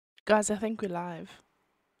Guys, I think we're live.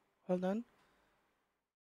 Hold on.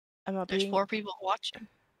 Am I There's being... 4 people watching.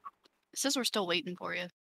 It says we're still waiting for you.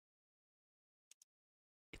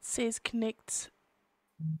 It says connect.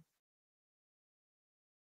 I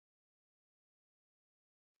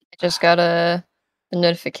just got a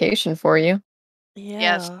notification for you.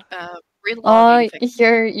 Yes, Yeah.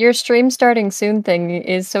 relogging. Your stream starting soon thing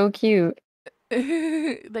is so cute.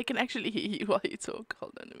 They can actually hear you while you talk.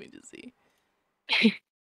 Hold on, let me just see.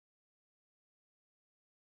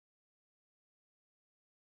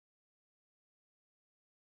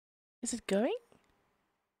 Is it going?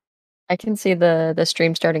 I can see the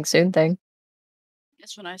stream starting soon thing.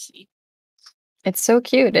 That's what I see. It's so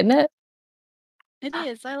cute, isn't it? It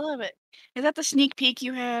is. I love it. Is that the sneak peek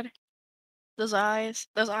you had? Those eyes?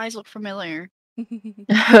 Those eyes look familiar.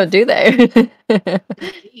 Oh, do they?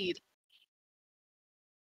 Indeed.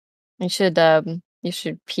 You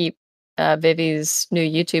should peep Vivi's new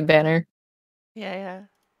YouTube banner. Yeah, yeah.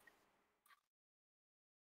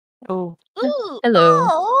 Oh. Ooh! Hello.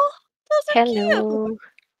 Oh, those are cute! Hello.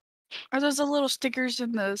 Are those the little stickers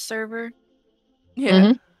in the server?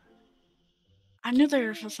 Yeah. I knew they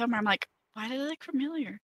were for summer. I'm like, why do they look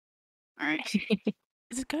familiar? Alright.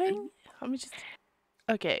 Is it going? Let me just...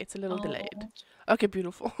 Okay, it's a little delayed. Oh. Okay,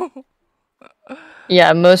 beautiful.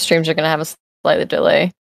 Yeah, most streams are gonna have a slightly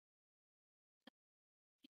delay.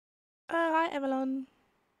 Hi, Evelyn.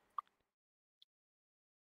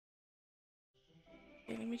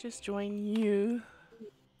 Okay, let me just join you.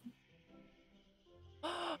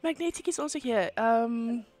 Magnetic is also here.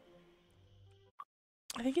 I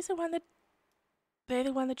think he's the one that... They're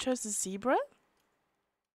the one that chose the zebra?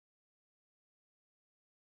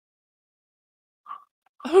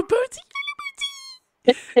 Oh,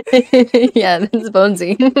 Boaty! Yeah, that's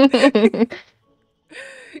Bonesy.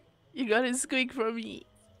 You got a squeak from me.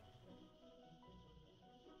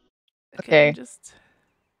 Okay. Just...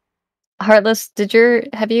 Heartless,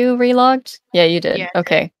 have you relogged? Yeah, you did. Yeah,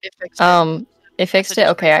 Okay. it fixed it. It fixed So it?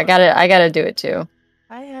 just Okay, I gotta do it too.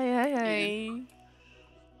 Hi.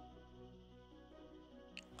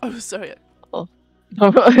 Oh, sorry. Oh.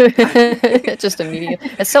 Just immediate.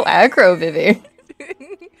 It's so aggro, Vivi.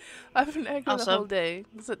 I've been aggro the Also- whole day.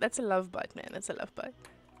 That's a love bite, man. That's a love bite.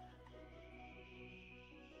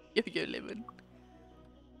 Yo, Lemon.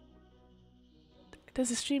 Does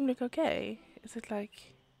the stream look okay? Is it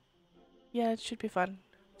like... Yeah, it should be fun.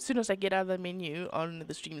 As soon as I get out of the menu on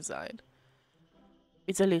the stream side.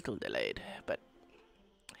 It's a little delayed, but...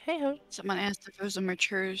 Hey ho. Someone asked if it was a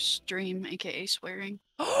mature stream, aka swearing.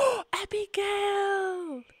 Oh,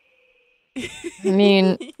 Abigail! I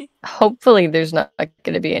mean, hopefully there's not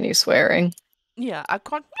gonna be any swearing. Yeah, I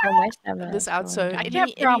can't this out, so I can't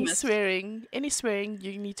any promise. swearing,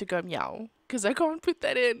 you need to go meow, because I can't put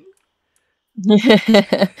that in.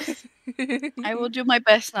 I will do my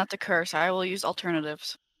best not to curse. I will use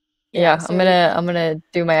alternatives. Yeah, so I'm gonna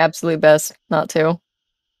do my absolute best not to.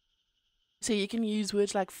 So you can use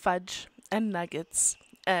words like fudge and nuggets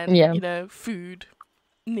and, Yeah. you know, food,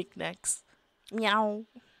 knickknacks. Meow.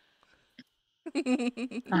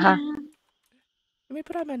 Uh-huh. Let me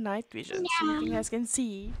put on my night vision so you guys can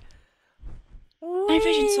see. Night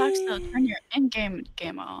vision sucks though. Turn your in-game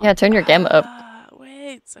game on. Yeah, turn your gamma up.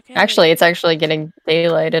 Wait, okay. Actually, it's actually getting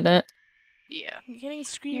daylight, isn't it? Yeah. I'm getting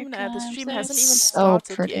screamed at. The stream comes hasn't the even So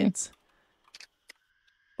started pretty. yet.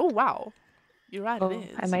 Oh, wow. You're right, Oh, it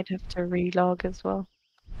is. I might have to relog as well.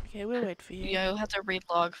 Okay, we'll wait for you. Yeah, you'll have to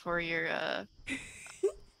relog for your, I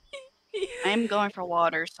am going for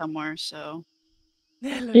water somewhere, so...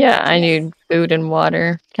 Hello, Yeah, I Steve. need food and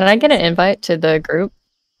water. Can I get an invite to the group?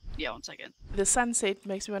 Yeah, 1 second. The sunset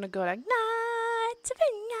makes me want to go like, night.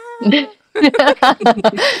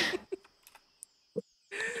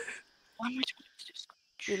 Why am I trying to do this?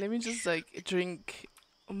 Yeah, let me just like drink.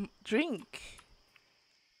 Drink.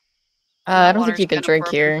 I don't think Water's you can kinda drink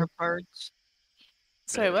broken here. for birds.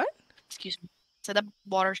 Sorry, what? Excuse me. So that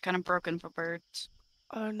water's kind of broken for birds.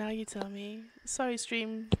 Oh, now you tell me. Sorry,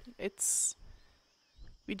 stream.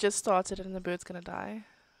 We just started and the bird's gonna die.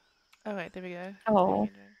 Oh, wait, there we go. Oh.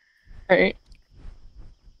 Right.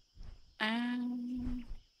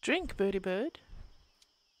 Drink, birdie bird.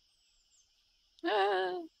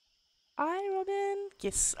 Hi, Robin.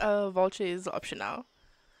 Yes, Vulture is the option now.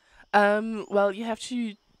 Well, you have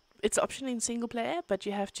to... It's option in single player, but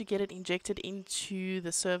you have to get it injected into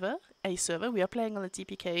the server, a server. We are playing on the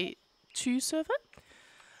TPK2 server.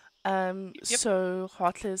 So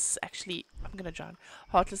Heartless actually... I'm gonna drown.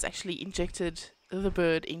 Heartless actually injected the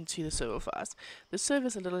bird into the server for us. The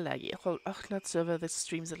server's a little laggy. Oh, not server, the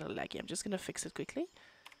stream's a little laggy. I'm just gonna fix it quickly.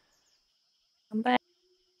 I'm back.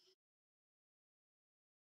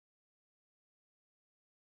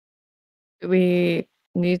 Do we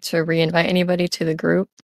need to re-invite anybody to the group?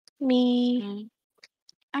 Me. Mm.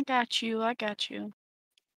 I got you. I got you.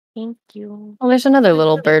 Thank you. Oh, there's another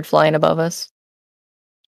little bird flying above us.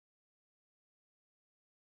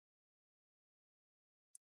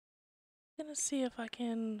 I'm gonna see if I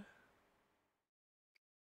can.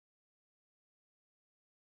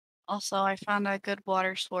 Also, I found a good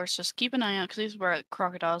water source. Just keep an eye out, because these were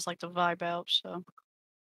crocodiles like to vibe out, so.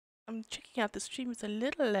 I'm checking out the stream. It's a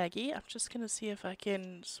little laggy. I'm just gonna see if I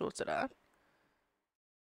can sort it out.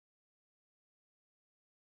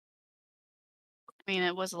 I mean,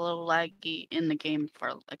 it was a little laggy in the game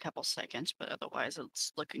for a couple seconds, but otherwise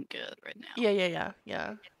it's looking good right now. Yeah.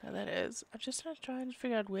 No, that is. I'm just gonna try and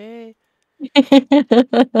figure out where.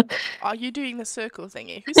 Are you doing the circle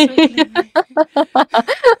thingy? Who's circling me?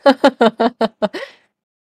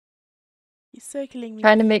 He's circling me.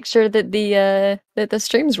 Trying to make sure that the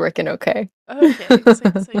stream's working okay. Okay, so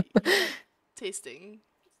you're like testing.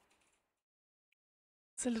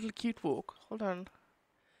 It's a little cute walk. Hold on.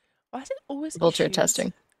 Why is it always Vulture issues?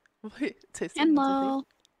 testing. Testing. Hello.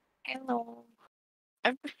 Hello.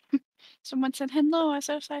 Someone said hello,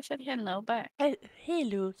 so I said hello back. Hello.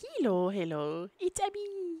 It's Abby.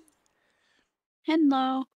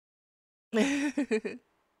 Hello.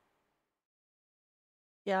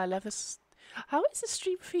 Yeah, I love this. How is the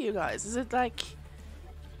stream for you guys? Is it like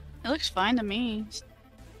It looks fine to me.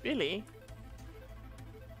 really?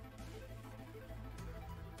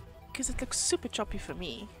 Because it looks super choppy for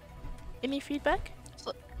me. Any feedback?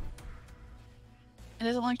 It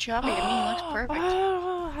doesn't look choppy to me. It looks perfect.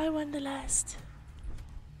 Oh, I won the last.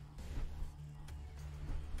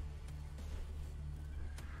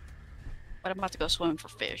 But I'm about to go swim for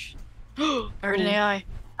fish. I heard an AI.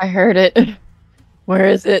 I heard it. Where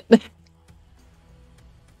is it?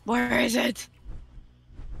 Where is it?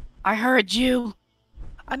 I heard you.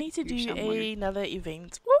 I need to do You're somewhere. another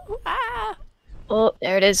event. Woo! Ah! Oh,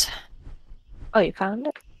 there it is. Oh, you found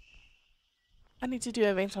it? I need to do an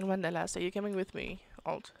event on Wanderlust. Are you coming with me,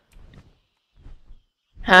 Alt?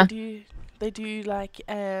 Huh? They do like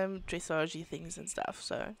dressage things and stuff.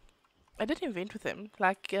 So I did an event with them,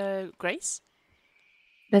 like Grace.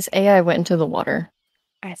 This AI went into the water.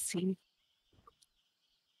 I see.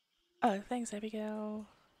 Oh, thanks, Abigail.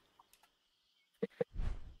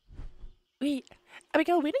 Wait,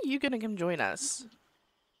 Abigail, when are you gonna come join us?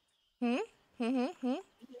 Hmm.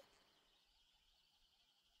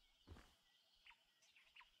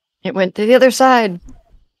 It went to the other side.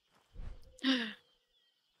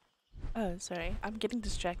 Oh, sorry, I'm getting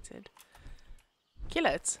distracted. Kill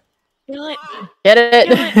it. Kill it. Get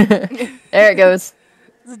it? There it goes.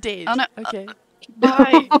 It's dead. Oh, no. Okay.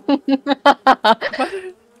 Bye. What?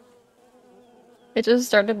 It just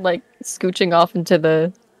started like scooching off into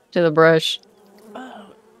the brush. Oh,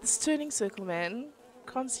 this turning circle, man.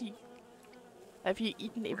 Can't see. Have you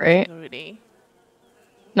eaten everything Right. already?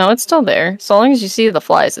 No, it's still there. So long as you see the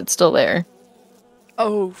flies, it's still there.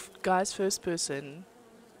 Oh, guys, first person.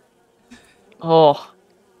 Oh,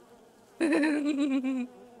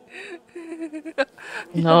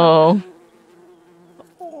 no.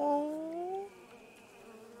 Oh.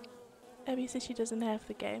 Abby says she doesn't have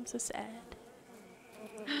the game, so sad.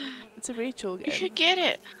 It's a very chill You game. should get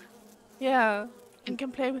it. Yeah, and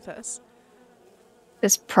can play with us.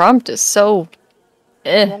 This prompt is so...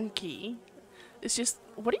 Wonky. It's just,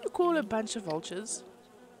 what do you call a bunch of vultures?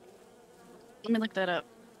 Let me look that up.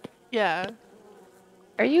 Yeah.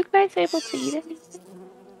 Are you guys able to eat it?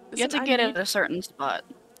 You have to get it at a certain spot.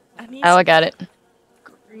 Oh, I got it.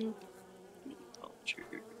 Group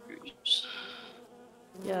vultures.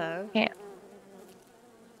 Yeah. Yeah.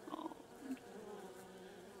 Oh.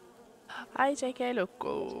 Hi, JK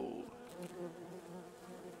Loco.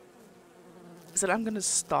 Said I'm gonna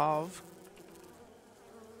starve.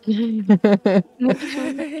 Hi,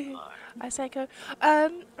 Psycho.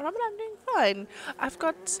 Robin, I'm doing fine. I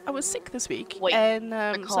was sick this week, Wait, and so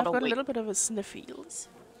I've called a got a wait. little bit of a sniffles.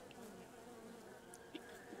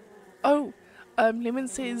 Oh, Lemon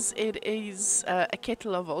says it is a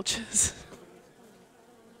kettle of vultures.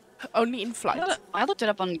 Only in flight. I looked it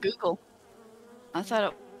up on Google. I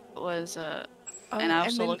thought it was, Oh, and I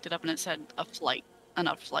also then- looked it up and it said a flight.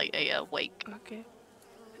 Not a flight, a wake. Okay.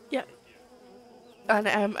 Yeah. And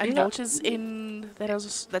Yeah. vultures in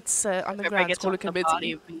that's on the Everybody ground. gets Called a on the committee.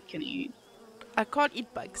 body, we can eat. I can't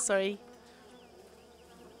eat bugs. Sorry.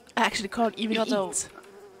 I actually can't even You have to- eat.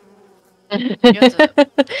 You have to,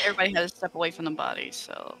 everybody has to step away from the body,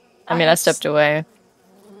 so I mean, I stepped away.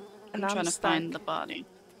 And I'm trying to stuck. find the body.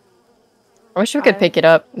 I wish we could pick it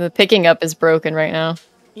up. The picking up is broken right now.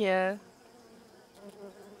 Yeah.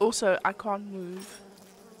 Also, I can't move.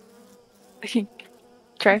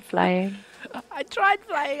 Try flying. I tried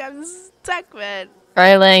flying. I'm stuck, man.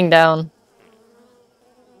 Try laying down.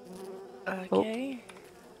 Okay.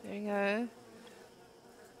 There we go.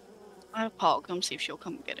 I'll Paul come see if she'll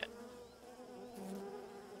come get it.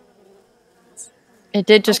 It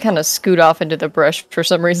did just kind of scoot off into the brush for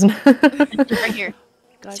some reason. Right here.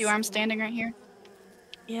 Guys, See where I'm standing right here?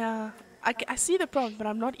 yeah. I see the problem, but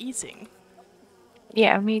I'm not eating.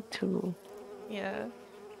 Yeah, me too. Yeah.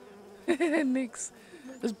 Nix.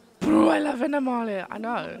 Bro, I love Animalia. I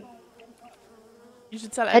know. You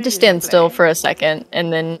should tell I had to everybody stand still play. for a second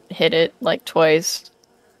and then hit it like twice.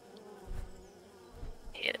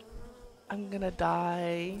 I'm gonna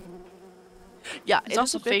die. Yeah, It's it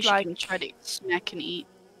also is a bit fish like. you can try to snack and eat.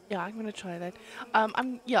 Yeah, I'm gonna try that.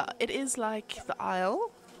 Yeah, it is like the Isle,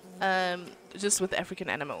 just with African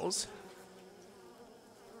animals.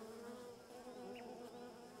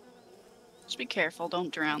 Just be careful, don't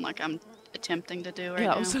drown like I'm attempting to do right Yeah,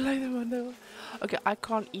 now. also like the one. Okay, I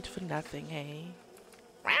can't eat for nothing, hey.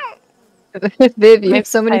 Viv, you have Next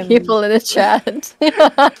so many time- people in the chat.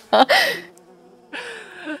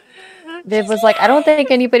 Viv was like, I don't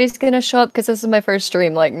think anybody's gonna show up because this is my first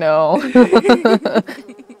stream. Like, no.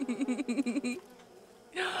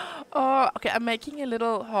 Oh, okay, I'm making a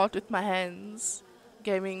little heart with my hands,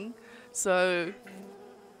 gaming, so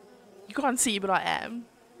you can't see, but I am,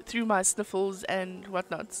 through my sniffles and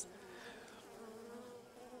whatnots.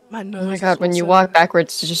 My nose Oh my is god, when you also- walk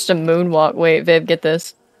backwards, it's just a moonwalk. Wait, Viv, get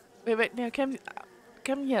this. Wait, no, come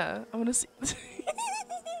here. I wanna see.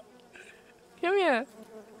 Come here.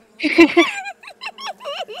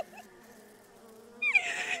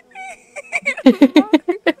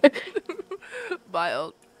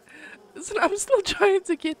 Wild. So I'm still trying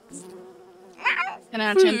to get. 10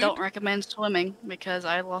 out of 10 Food. don't recommend swimming because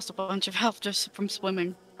I lost a bunch of health just from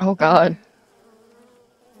swimming. Oh god.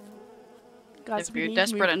 Guys, If we you're need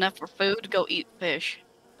desperate move- enough for food, go eat fish.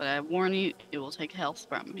 But I warn you, it will take health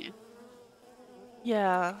from you.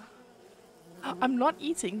 Yeah. I'm not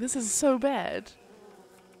eating. This is so bad.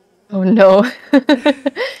 Oh no.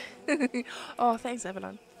 Oh, thanks,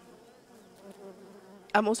 Evelyn.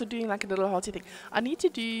 I'm also doing like a little hearty thing. I need to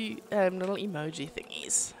do little emoji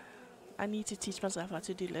thingies. I need to teach myself how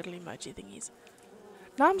to do little emoji thingies.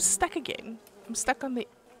 Now I'm stuck again. I'm stuck on the.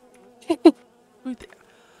 Who the-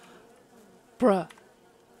 Bruh.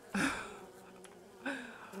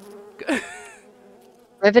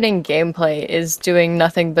 Riveting gameplay is doing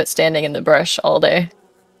nothing but standing in the brush all day.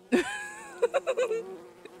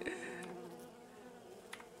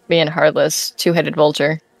 Me and Heartless, two-headed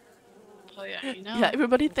vulture. Oh yeah, you know. Yeah,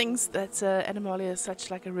 everybody thinks that Animalia is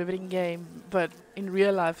such like a riveting game, but in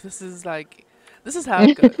real life, this is how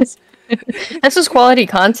it goes. This is quality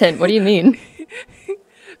content, what do you mean?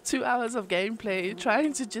 2 hours of gameplay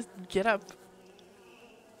trying to just get up.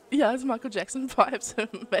 Yeah, it's Michael Jackson vibes.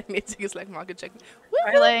 Magnetic is like Michael Jackson.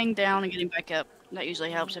 Try laying down and getting back up. That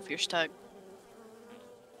usually helps if you're stuck.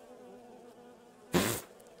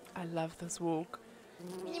 I love this walk.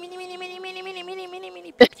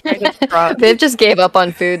 Viv just gave up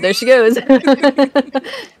on food, there she goes.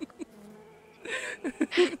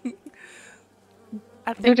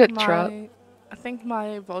 I Do the think trap. I think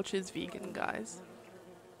my vulture is vegan, guys.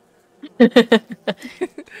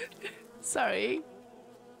 Sorry.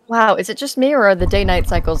 Wow, is it just me or are the day-night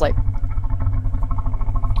cycles like...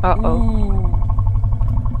 Uh-oh. Ooh.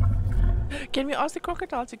 Can we ask the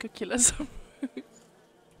crocodile to go kill us?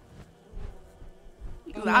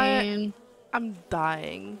 'Cause I mean, I'm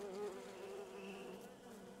dying.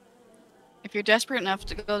 if you're desperate enough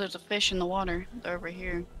to go, there's a fish in the water. They're over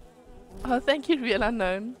here. Oh, thank you, Real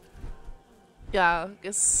Unknown. Yeah,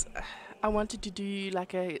 because I wanted to do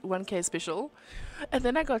like a 1K special, and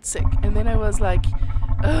then I got sick, and then I was like, do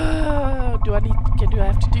I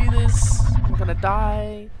have to do this? I'm gonna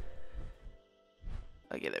die.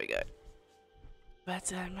 Okay, there we go.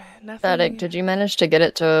 But nothing. Static, did you manage to get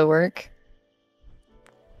it to work?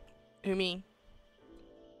 Who, me?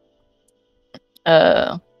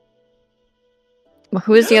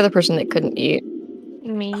 Who is the other person that couldn't eat?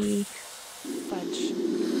 Me. Fudge.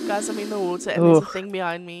 Guys, I'm in the water, and there's a Oof. thing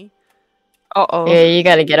behind me. Uh-oh. Yeah, you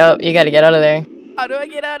gotta get up, you gotta get out of there. How do I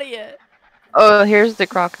get out of here? Oh, here's the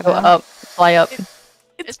Go crocodile. up, fly up.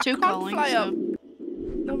 It's I too can't calling, fly so up.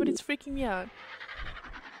 No, but it's freaking me out.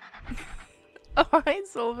 Oh, hi,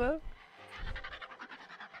 Silver.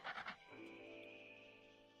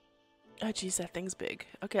 Oh, jeez, that thing's big.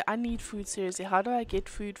 Okay, I need food, seriously. How do I get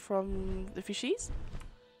food from the fishies?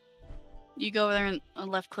 you go over there and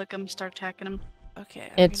left click them, start attacking them.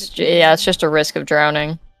 Okay. It's just a risk of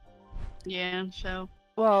drowning. Yeah, so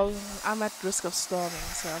Well, I'm at risk of starving,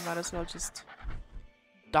 so I might as well just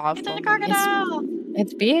dive It's a bombing. crocodile!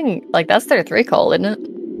 It's being like that's their 3 call, isn't it?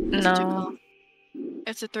 It's a 2 No. call.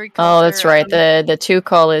 It's a 3 call. Oh, that's right. The 2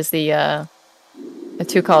 call is the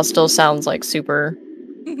 2 call still sounds like super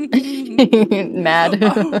mad.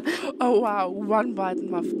 Oh wow! One bite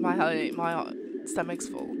and my stomach's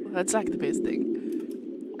full. That's like the best thing.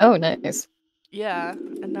 Oh, nice. Yeah,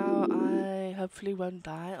 and now I hopefully won't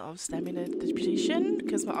die of stamina depletion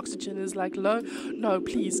because my oxygen is like low. No,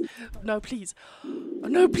 please, no, please,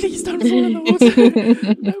 no, please, don't fall in the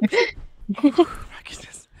water. No, please. Oh my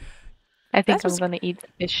goodness. I think That I'm was gonna eat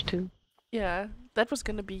fish too. Yeah, that was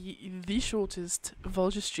gonna be the shortest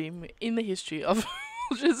Vulture stream in the history of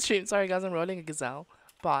Vulture stream. Sorry guys, I'm rolling a gazelle.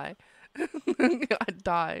 Bye. I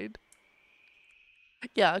died.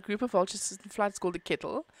 Yeah, a group of vultures in flight is called a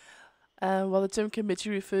kettle. While the term committee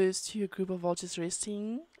refers to a group of vultures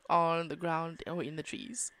resting on the ground or in the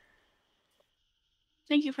trees.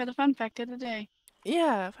 Thank you for the fun fact of the day.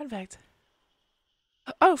 Yeah, fun fact.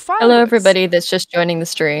 Oh, fireworks! Hello, everybody that's just joining the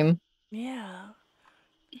stream. Yeah.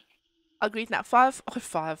 I'll greet now.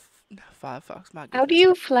 Firefox, my goodness. How do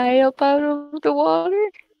you fly up out of the water?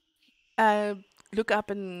 Look up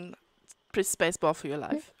and press spacebar for your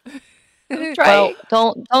life. I'm Well,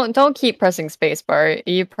 trying. don't keep pressing spacebar.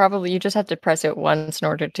 You just have to press it once in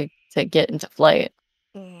order to get into flight.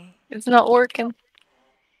 It's not working.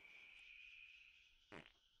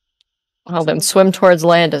 Well, then swim towards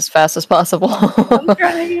land as fast as possible. I'm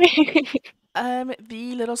trying.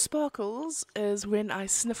 The little sparkles is when I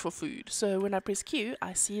sniff for food. So when I press Q,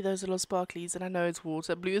 I see those little sparklies and I know it's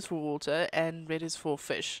water. Blue is for water and red is for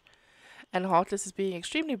fish. And Heartless is being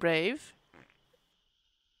extremely brave.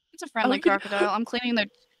 It's a friendly you- crocodile. I'm cleaning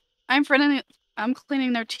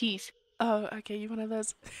their teeth. Oh, okay, you're one of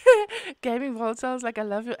those. Gaming Volatiles, like, I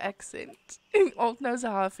love your accent. Alt knows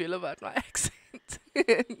how I feel about my accent.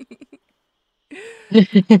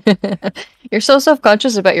 You're so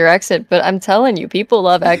self-conscious about your accent, but I'm telling you, people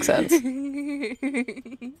love accents. We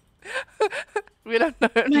don't know.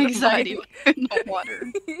 My anxiety in the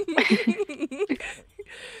water.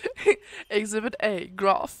 Exhibit A,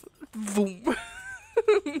 graph. Boom.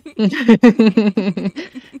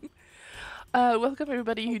 Welcome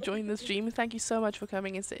everybody who joined the stream. Thank you so much for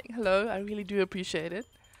coming and saying hello. I really do appreciate it.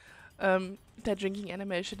 That drinking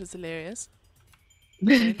animation is hilarious.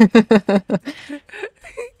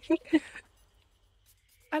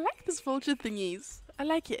 I like this vulture thingies. I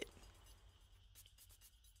like it.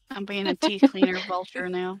 I'm being a teeth cleaner vulture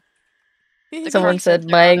now. Someone correct said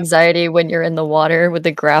sense my around it. anxiety when you're in the water with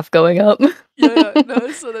the graph going up. Yeah,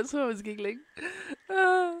 no, so that's why I was giggling.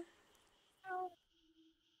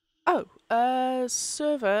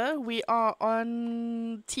 Server, we are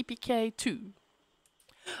on TPK2.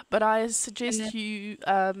 But I suggest you,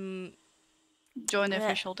 Join the yeah.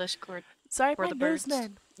 official Discord. Sorry, For my the nose, birds.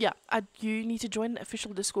 man. Yeah, you need to join the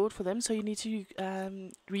official Discord for them, so you need to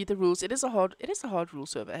read the rules. It is a hard rule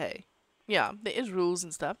server, hey. Yeah, there is rules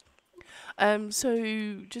and stuff.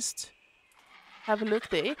 So just have a look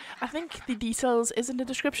there. I think the details is in the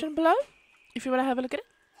description below, if you want to have a look at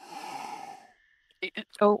it.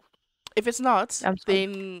 Oh, If it's not, I'm sorry.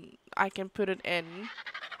 then I can put it in.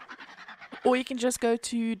 Or you can just go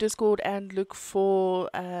to Discord and look for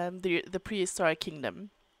the prehistoric kingdom,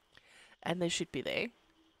 and they should be there.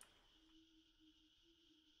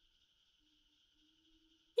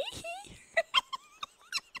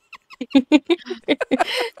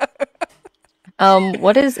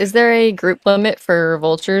 What is there a group limit for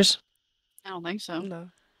vultures? I don't think so. No.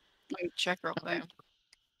 Let me check real quick.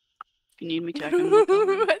 If you need me to, I can look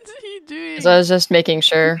over. What are you doing? So I was just making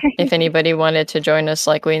sure if anybody wanted to join us,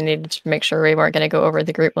 like we needed to make sure we weren't going to go over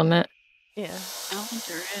the group limit. Yeah, I don't think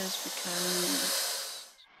there is because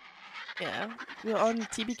yeah. We're on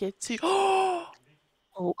TBK 2. they're, Oh,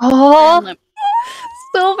 unlim-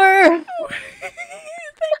 silver!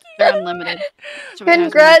 they're unlimited. So it has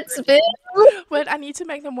Congrats, no- Bill! Wait, I need to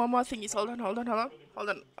make them one more thingies. Hold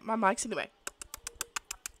on. My mic's in the way.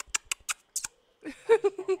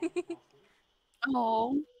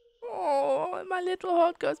 Oh, Oh, my little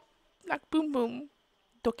heart goes like boom boom.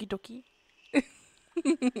 Doki doki.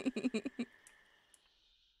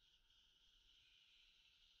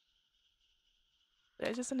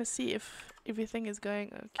 I just want to see if everything is going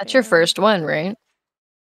okay. That's your first one, right?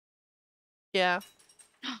 Yeah.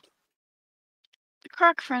 the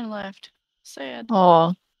croc friend left. Sad.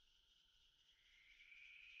 Oh,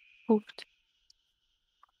 Pooped.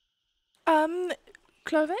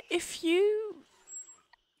 Clover, if you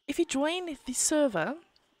join the server,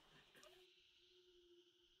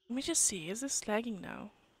 let me just see. Is this lagging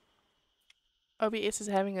now? OBS is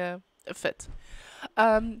having a fit.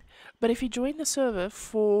 But if you join the server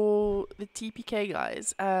for the TPK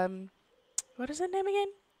guys, what is that name again?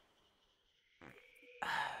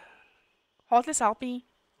 Heartless Help Me,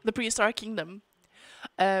 the Prehistoric Kingdom.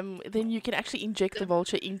 Then you can actually inject the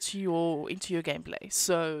Vulture into your gameplay,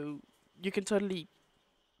 so you can totally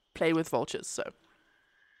play with vultures. So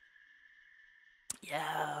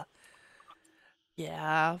yeah,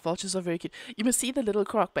 vultures are very cute. You must see the little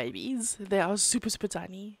croc babies. They are super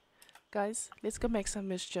tiny. Guys, let's go make some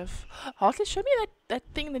mischief. Heartless, show me that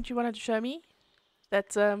thing that you wanted to show me.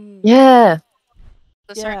 That Yeah,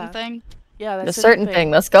 The certain yeah. thing. Yeah, the that certain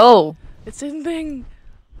thing. Let's go. The certain thing.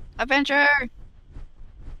 Adventure!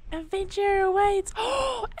 Adventure awaits.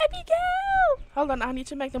 Oh, Abigail! Hold on, I need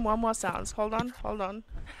to make them one more sounds. Hold on. Mwah!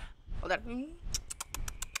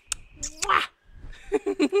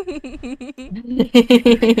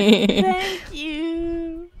 Thank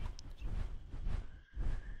you.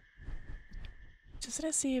 Just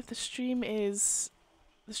gonna see if the stream is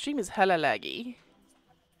hella laggy.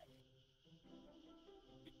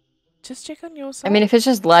 Just check on your I side. mean, if it's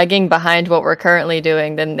just lagging behind what we're currently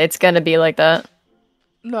doing, then it's gonna be like that.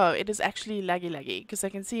 No, it is actually laggy because I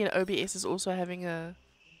can see an OBS is also having a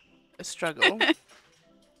struggle.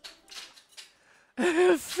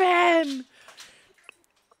 Fan.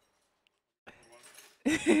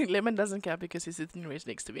 Lemon doesn't care because he's sitting right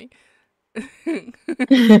next to me.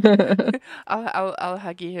 I'll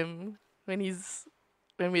huggy him when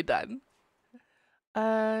we're done.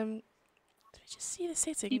 Let me just see the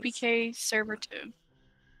settings. TPK server 2.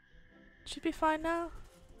 Should be fine now.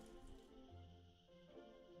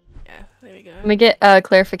 Yeah, there we go. Can we get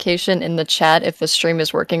clarification in the chat if the stream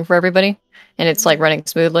is working for everybody and it's like running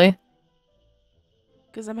smoothly?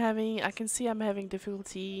 Because I can see I'm having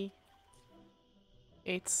difficulty.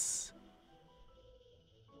 It's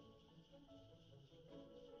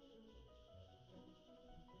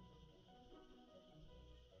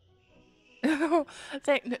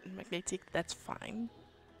magnetic. That's fine.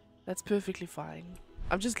 That's perfectly fine.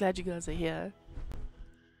 I'm just glad you guys are here.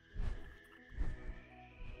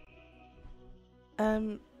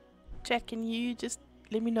 Jack, can you just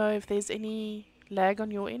let me know if there's any lag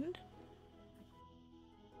on your end?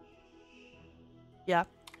 Yeah.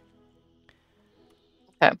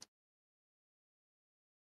 Okay.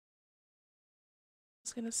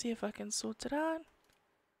 Just gonna see if I can sort it out.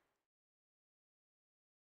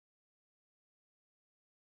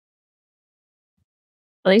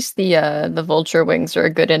 At least the vulture wings are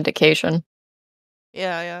a good indication.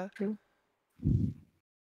 Yeah.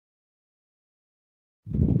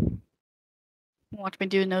 Watch me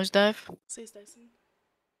do a nosedive. See, Stacy.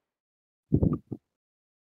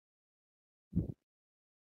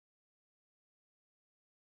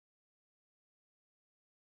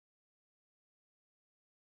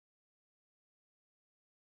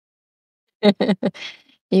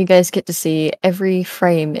 You guys get to see every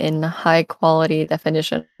frame in high quality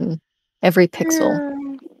definition, every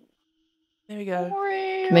pixel. There we go.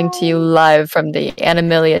 Coming to you live from the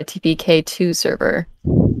Animalia TPK2 server.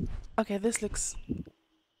 Okay, this looks...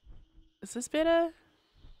 Is this better?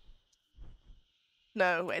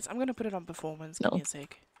 No, wait, I'm gonna put it on performance. Give No. me a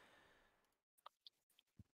sec.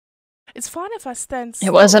 It's fine if I stand still.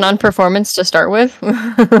 It wasn't on performance to start with.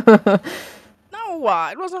 No,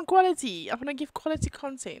 it was on quality. I'm gonna give quality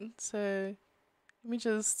content, so... Let me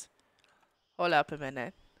just... Hold up a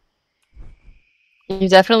minute. You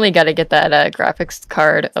definitely got to get that graphics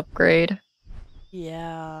card upgrade.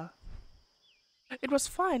 Yeah. It was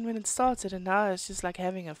fine when it started, and now it's just like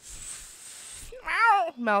having a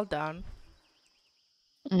meltdown.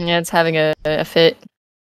 Yeah, it's having a fit.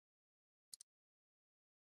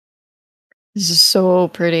 This is so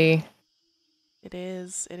pretty. It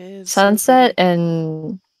is. Sunset so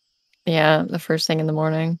and yeah, the first thing in the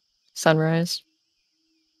morning, sunrise.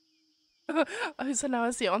 oh, so now I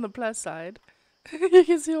see on the plus side. You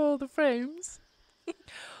can see all the frames.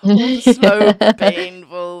 All the slow,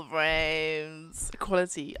 painful frames.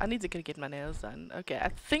 Quality. I need to go get my nails done. Okay, I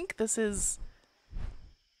think this is...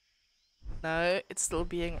 No, it's still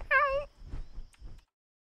being...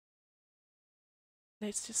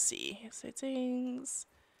 Let's just see. Settings.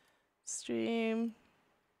 Stream.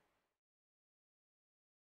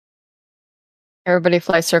 Everybody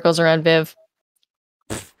fly circles around Viv.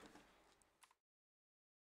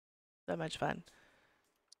 So much fun.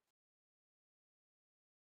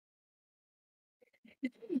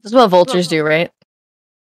 This is what vultures do, right?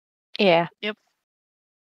 Yeah. It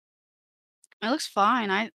looks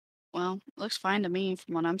fine. Well, it looks fine to me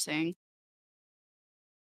from what I'm seeing.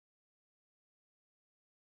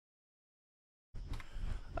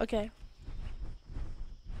 Okay.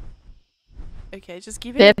 Okay, just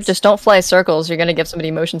give Pip, it. just don't fly circles. You're gonna give somebody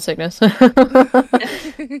motion sickness.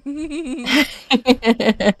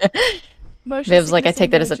 Motion Viv's like, I sickness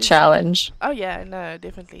take that as a emojis. challenge. Oh yeah, no,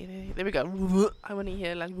 definitely. There we go. I want to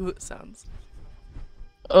hear like sounds.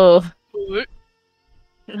 Oh,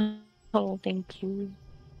 Oh, thank you.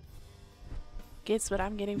 Guess what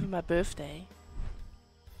I'm getting for my birthday?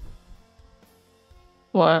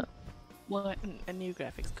 what? What? A new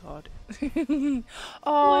graphics card.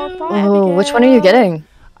 Oh, bye, Oh, which one are you Abigail. getting?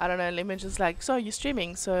 I don't know. Lemon's just like, so you're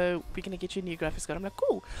streaming, so we're gonna get you a new graphics card. I'm like,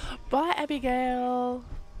 cool. Bye, Abigail.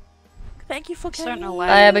 Thank you for Starting to coming. lag.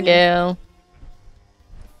 Bye, Abigail.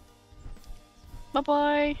 Bye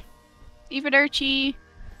bye. Arrivederci.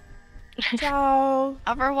 Ciao.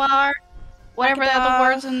 Au revoir. Whatever the other Bye-bye.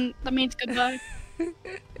 words and that means goodbye.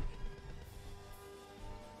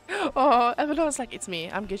 Oh, Evelyn was like, it's me.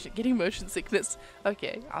 I'm getting motion sickness.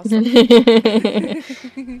 Okay, I'll stop.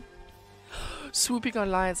 Swooping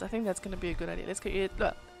on lions. I think that's gonna be a good idea. Let's go eat.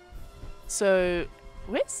 Look. So,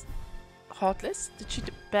 where's Heartless? Did she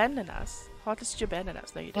abandon us? Heartless, did you abandon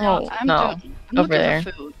us? No, you didn't. Oh, I'm no. I'm Over looking there.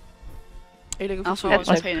 for food. Are you looking for Also, food? I was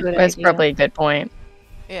That's paying a good That's idea. probably a good point.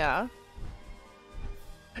 Yeah.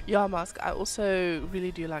 Yeah, Mask. I also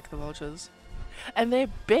really do like the vultures. And they're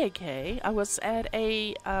big, hey? I was at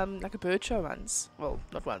a like a bird show once. Well,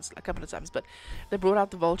 not once, a couple of times, but they brought out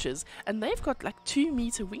the vultures and they've got like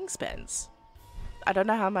 2-meter wingspans. I don't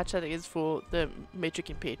know how much that is for the metric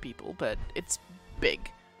impaired people, but it's big.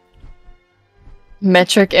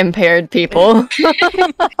 Metric impaired people.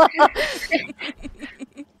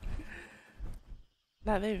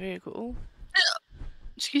 No, they're very cool.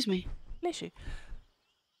 Excuse me. Bless you.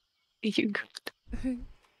 You good?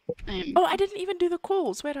 Oh, I didn't even do the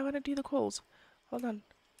calls. Wait, I want to do the calls. Hold on.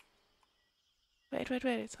 Wait.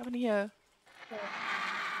 It's happening here.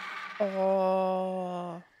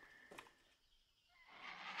 Oh.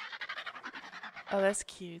 Oh, that's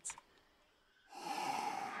cute.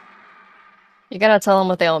 You gotta tell them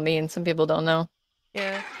what they all mean. Some people don't know.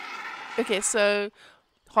 Yeah. Okay, so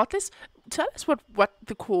Heartless, tell us what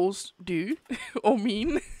the calls do or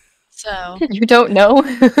mean. So, You don't know?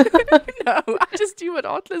 No, I just do what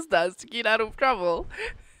Heartless does to get out of trouble.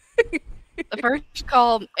 the first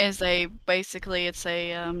call is basically it's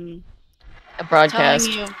a A telling broadcast.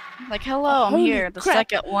 you like, hello, I'm Holy here. The crap.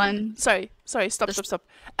 second one, Sorry, stop. This-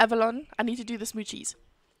 Avalon, I need to do the smoochies.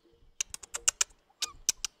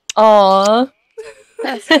 Aww.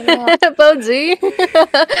 That's a lot. Bonesy.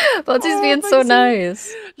 Bonesy's Oh, being so Bonesy.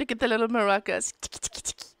 nice. Look at the little maracas.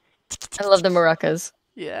 I love the maracas.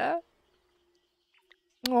 Yeah.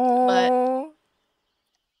 Oh.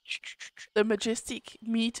 The majestic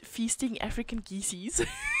meat feasting African geesies.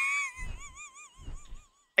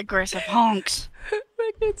 aggressive honks.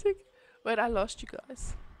 Magnetic. Wait, I lost you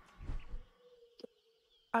guys.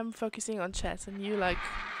 I'm focusing on chat and you like.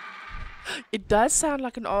 It does sound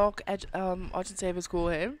like an Arc Argent Saber's call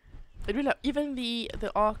here. It really even the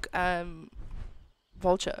Arc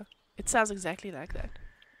Vulture. It sounds exactly like that.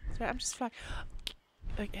 Sorry, I'm just flying.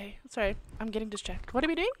 Okay, sorry, I'm getting distracted. What are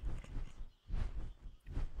we doing?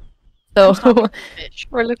 So, Bitch.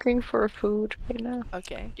 We're looking for food right now.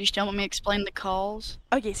 Okay. Do you still want me to explain the calls?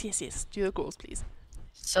 Oh yes. Do the calls, please.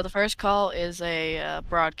 So the first call is a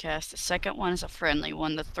broadcast. The second one is a friendly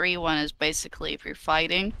one. The 3 one is basically if you're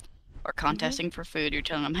fighting or contesting for food, you're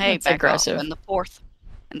telling them, "Hey, That's back aggressive. off."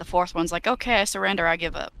 And the fourth one's like, "Okay, I surrender. I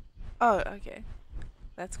give up." Oh, okay.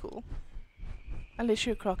 That's cool. Unless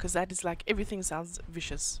you're a croc, because that is like everything sounds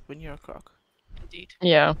vicious when you're a croc. Indeed.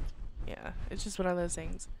 yeah. Yeah, it's just one of those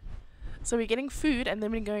things. So we're getting food and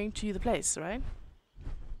then we're going to the place, right?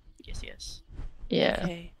 Yes. Yeah.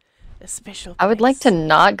 Okay. A special I would like to place.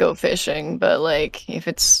 not go fishing, but like if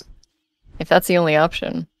that's the only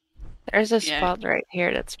option. There's a Yeah. spot right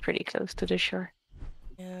here that's pretty close to the shore.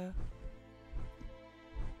 Yeah.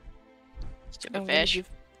 Stupid fish.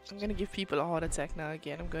 I'm gonna give people a heart attack now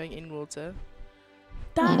again. I'm going in water.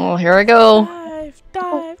 Oh, here I go.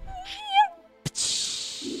 Dive.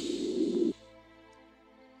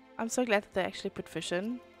 I'm so glad that they actually put fish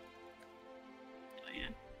in. Oh, yeah.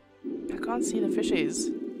 I can't see the fishes.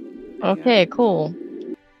 There we go. Okay, cool.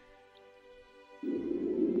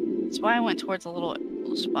 That's why I went towards a little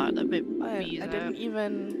spot that bit I bees didn't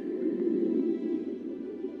even.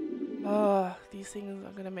 Oh, these things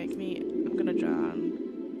are gonna make me. I'm gonna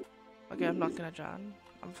drown. Okay, I'm not gonna drown.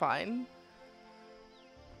 I'm fine.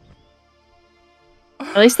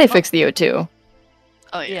 At least they fixed the O2.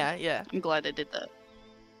 Oh yeah. Yeah. I'm glad they did that.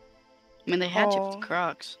 I mean, they had to with Oh. the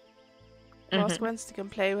Crocs. Ross wants to come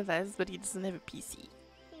play with us, but he doesn't have a PC.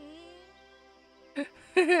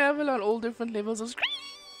 Avalon, all different levels of screen.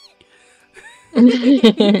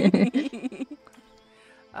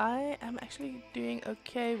 I am actually doing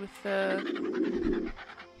okay with the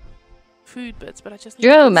food bits, but I just need Do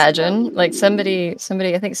to you get imagine, like somebody,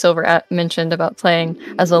 I think Silver mentioned about playing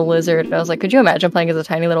as a lizard. I was like, could you imagine playing as a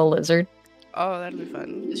tiny little lizard? Oh, that'll be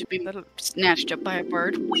fun. This would be That'll... snatched up by a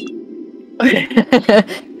bird. I No,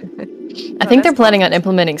 think they're that's planning on awesome.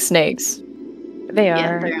 implementing snakes. They Yeah,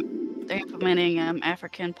 are. they're implementing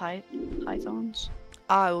African pythons.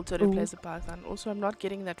 I will totally Ooh. play as a python. Also, I'm not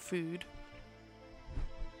getting that food.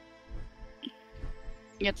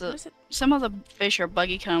 You have What to. is it? Some of the fish are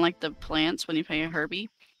buggy, kind of like the plants when you play a Herbie.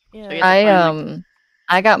 Yeah. So you have to find, like,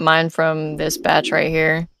 I got mine from this batch right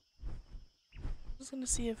here. I'm just gonna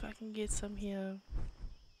see if I can get some here.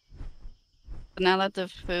 But now that the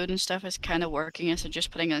food and stuff is kind of working, instead of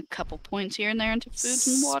just putting a couple points here and there into foods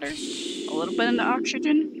and water, a little bit into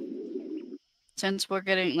oxygen. Since we're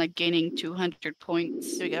getting gaining 200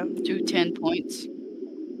 points, Here we go. 210 points.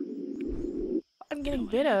 I'm getting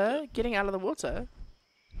better getting out of the water.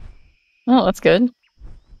 Oh, that's good.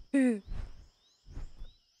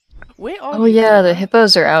 Where are Oh you? yeah, the Clara?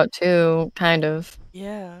 hippos are out too, kind of.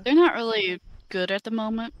 Yeah. They're not really good at the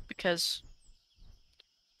moment because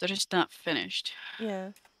they're just not finished.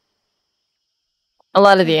 Yeah. A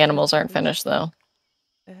lot of the animals aren't finished though.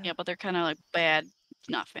 Yeah, but they're kind of like bad,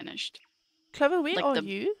 not finished. Clover, where like are the-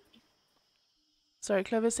 you? Sorry,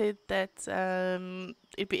 Clover said that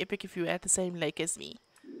it'd be epic if you were at the same lake as me.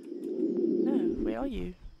 No, where are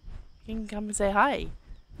you? You can come and say hi.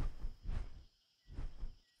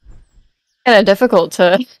 Kind of difficult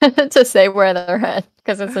to to say where they're at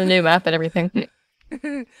because it's a new map and everything.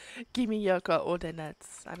 Give me your car order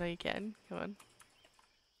nuts. I know you can. Come on.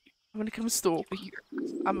 I'm gonna come stalk.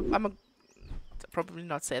 I'm a probably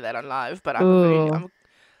not say that on live, but Ooh. I'm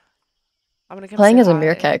gonna come Playing say as a hi.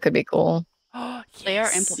 meerkat could be cool. Oh, They are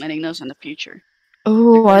yes. implementing those in the future.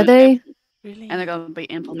 Oh, They're are gonna- they? Really? And they're going to be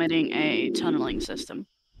implementing a tunneling system.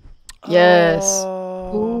 Yes.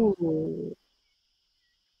 Oh. Ooh.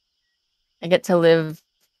 I get to live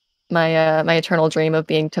my my eternal dream of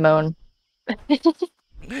being Timon.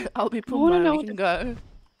 I'll be I wanna Puma. know We what can go.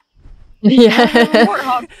 They're having Yeah.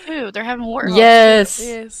 warthogs too. They're having warthogs. Yes.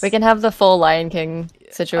 Yes. We can have the full Lion King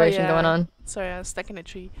situation going yeah. on. Sorry, I was stuck in a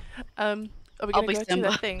tree. Are we I'll gonna be go to Simba.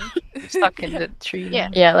 that thing? Stuck in the tree. Yeah.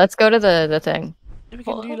 Yeah, let's go to the thing. We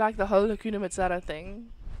can do like the whole Hakuna Matata thing.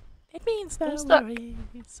 It means no stuck.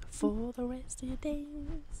 worries for the rest of your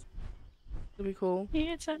days. It'll be cool.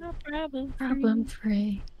 It's a problem. Problem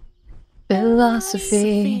free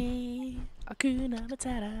philosophy. Hakuna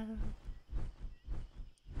Matata.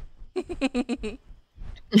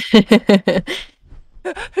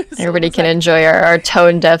 Everybody Someone's can like, enjoy our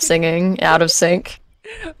tone deaf singing out of sync.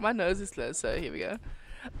 my nose is closed, so here we go.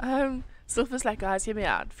 Sylpha's like, guys, hear me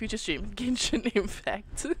out. Future stream, Genshin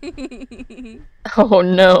Impact. Oh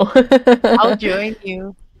no. I'll join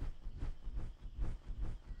you.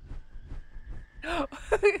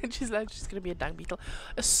 And she's like, she's gonna be a dung beetle.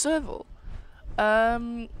 A serval.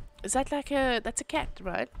 Is that like that's a cat,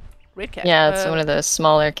 right? Red cat. Yeah, it's one of the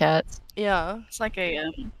smaller cats. Yeah. It's like a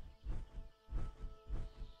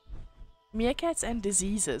Meerkats and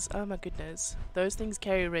diseases. Oh my goodness. Those things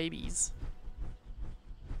carry rabies.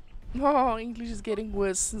 Oh, English is getting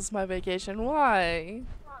worse since my vacation. Why?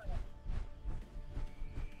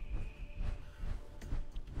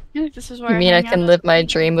 this is where You mean I hang can out. live my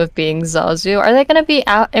dream of being Zazu? Are they gonna be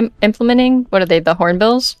out implementing? What are they? The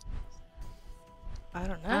hornbills? I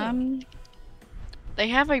don't know. They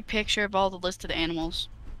have a picture of all the listed animals.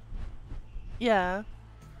 Yeah.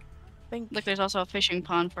 Think. Look, there's also a fishing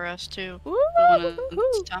pond for us too. Ooh, Who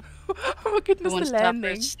wanna stop? oh my Who goodness, wanna the stop for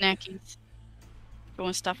landing. snackies? Who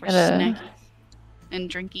wanna stop for Gotta- snackies and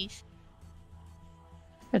drinkies?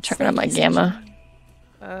 I'm turning on my Snacky gamma.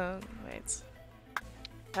 session. Wait.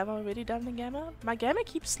 Have I already done the gamma? My gamma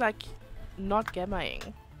keeps like not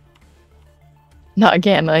gammaing. Not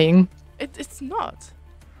gammaing. It's not.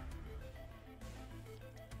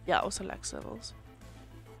 Yeah, I also like servals.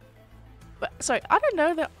 But sorry, I don't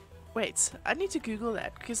know the. Wait, I need to Google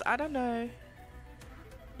that because I don't know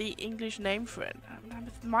the English name for it. I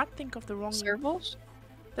might think of the wrong. Servals?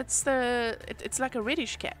 That's the. It's like a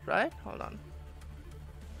reddish cat, right? Hold on.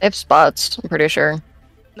 They have spots, I'm pretty sure.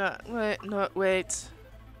 No, wait, no, wait.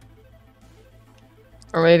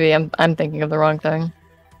 Or maybe I'm thinking of the wrong thing.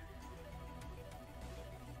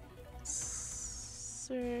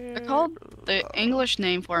 They're called the English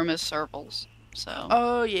name for them is servals. So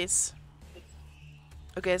Oh yes.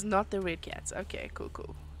 Okay, it's not the red cats. Okay,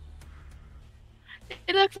 cool.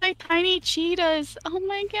 it looks like tiny cheetahs. Oh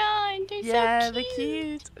my god, they're Yeah, so they're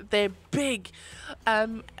cute. cute. They're big.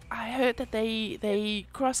 I heard that they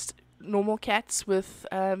crossed normal cats with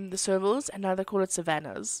the servals, and now they call it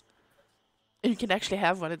savannas. And you can actually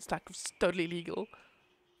have one. It's like it's totally legal.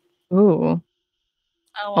 Ooh.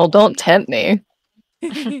 Oh, Well, don't tempt me.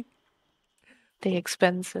 They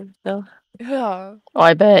expensive though. Yeah. Oh,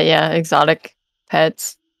 I bet. Yeah, exotic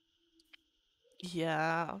pets.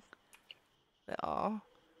 Yeah. They are.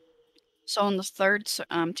 So on the third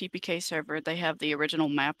TPK server, they have the original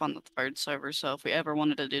map on the third server. So if we ever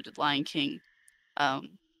wanted to do the Lion King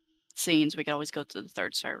scenes, we could always go to the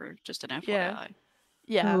third server. Just an Yeah. FYI.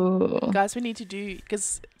 Yeah. Ooh. Guys, we need to do,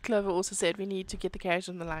 because Clover also said we need to get the characters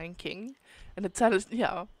on the Lion King. And it sounded,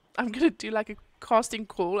 yeah, I'm going to do like a casting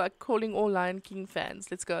call, like calling all Lion King fans.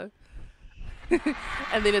 Let's go.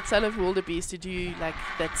 And then it's of Wildebeest to do like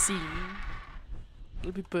that scene.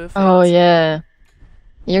 It'll be perfect. Oh yeah.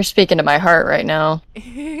 You're speaking to my heart right now.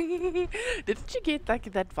 Didn't you get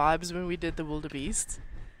like that vibes when we did the Wildebeest?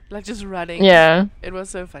 Like just running. Yeah. It was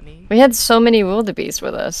so funny. We had so many wildebeest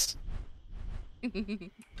with us.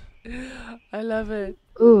 I love it.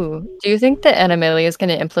 Ooh. Do you think that Animalia is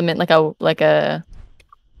gonna implement like a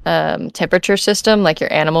temperature system, like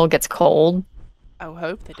your animal gets cold? I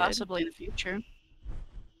hope they did. Possibly in the future.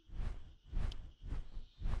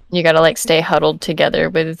 You gotta like stay huddled together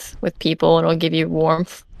with people and it'll give you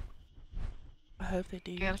warmth. I hope they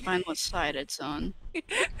do. You gotta find what side it's on.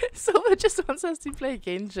 Someone just wants us to play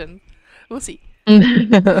Genshin. We'll see.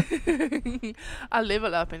 I'll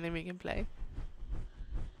level up and then we can play.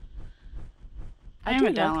 I do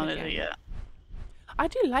haven't like that downloaded it game. yet. I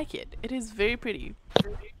do like it. It is very pretty.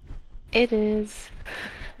 It is.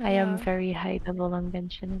 I am Yeah. very high level on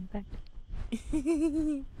Genshin Impact.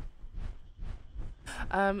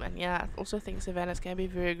 And yeah, I also think savannas can be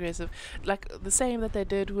very aggressive. Like the same that they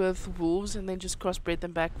did with wolves and then just crossbred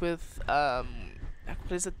them back with like,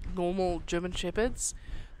 what is it, normal German shepherds.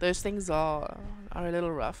 Those things are a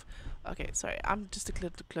little rough. Okay, sorry, I'm just a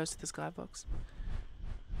little too close to the skybox.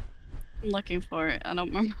 I'm looking for it. I don't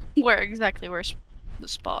remember where the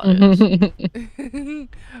spot is. I'm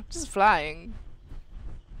just flying.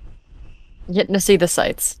 Getting to see the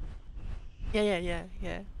sights. Yeah.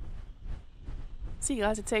 See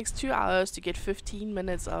guys, it takes 2 hours to get 15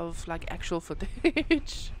 minutes of like actual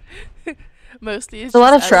footage. Mostly It's a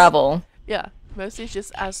lot of travel. Yeah, mostly it's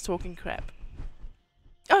just us talking crap.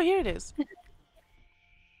 Oh, here it is.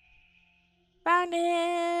 Found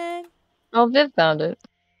it! Oh, Viv found it.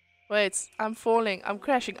 Wait, I'm falling. I'm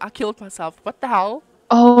crashing. I killed myself. What the hell?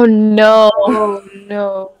 Oh no. Oh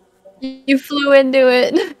no. You flew into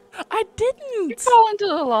it. I You didn't! fall into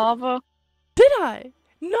the lava. Did I?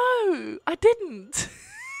 No, I didn't.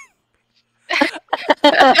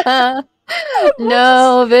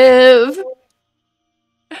 No, Viv.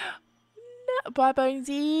 No. Bye,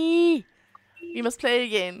 Bonesy. You must play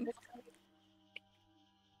again.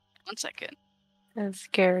 1 second. That's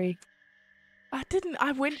scary. I didn't.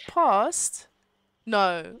 I went past.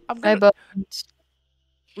 No, I'm Bye, gonna. Bones.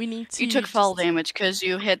 We need to. You took fall just- damage because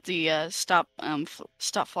you hit the stop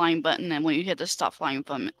flying button, and when you hit the stop flying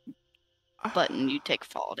button, you take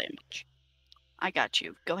fall damage. I got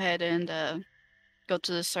you. Go ahead and go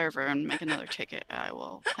to the server and make another ticket. I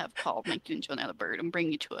will have Paul make you into another bird and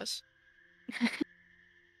bring you to us.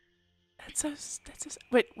 That's so.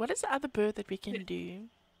 Wait, what is the other bird that we can do?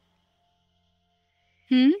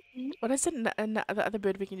 What is the other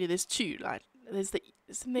bird we can do? There's two. Like, isn't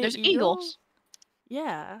there There's eagle? eagles.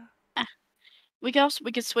 Yeah. We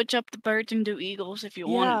could switch up the birds and do eagles if you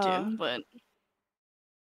wanted Yeah. to, but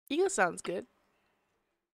Eagle sounds good.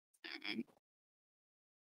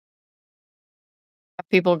 Have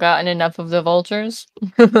people gotten enough of the vultures?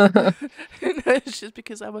 No, it's just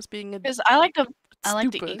because I was being a because I like the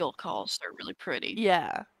stupid. eagle calls. They're really pretty.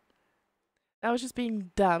 Yeah. I was just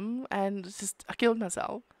being dumb and I killed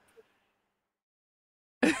myself.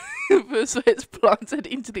 First was planted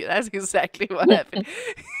into the. That's exactly what happened.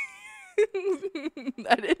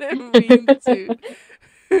 I didn't mean to.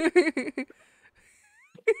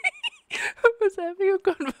 I was having a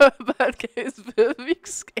convo about Gabe's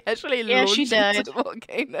Vervix actually Yeah, she launched died. into the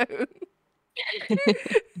volcano.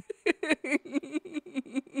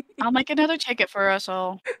 I'll make another ticket for us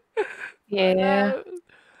all. Yeah. No.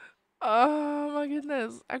 Oh my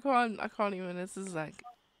goodness. I can't even. This is like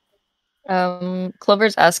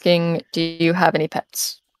Clover's asking, do you have any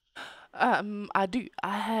pets? I do.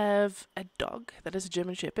 I have a dog that is a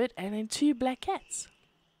German Shepherd and then 2 black cats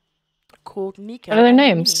called Nico. What are their and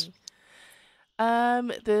names? Mimi.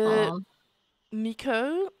 The Aw.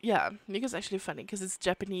 Nico, yeah, Nico's actually funny because it's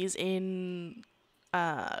Japanese in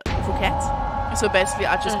for cat. So basically,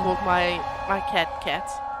 I just called my cat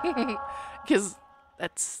because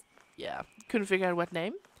That's, yeah, couldn't figure out what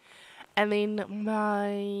name. And then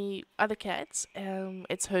my other cat,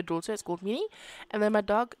 it's her daughter, it's called Minnie. And then my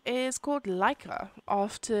dog is called Laika,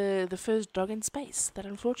 after the first dog in space that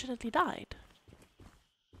unfortunately died.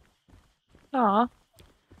 Aw.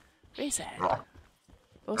 Very sad.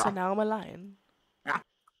 Also, now I'm a lion. Yeah.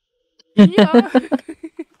 Yeah.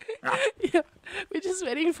 We're just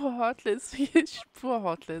waiting for Heartless. Poor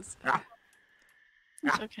Heartless.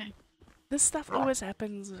 It's okay. This stuff always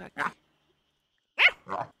happens. Like,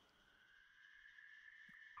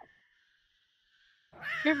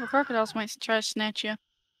 Careful, crocodiles might try to snatch you.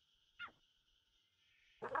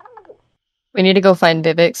 We need to go find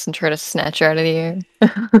Vivix and try to snatch her out of the air.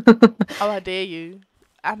 oh, I dare you.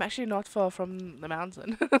 I'm actually not far from the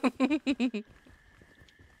mountain.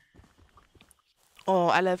 Oh,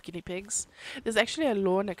 I love guinea pigs. There's actually a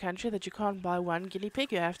law in a country that you can't buy one guinea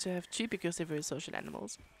pig, you have to have two because they're very social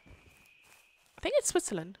animals. I think it's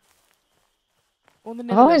Switzerland. Or the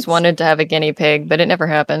I've always Netherlands. wanted to have a guinea pig, but it never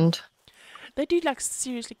happened. They do like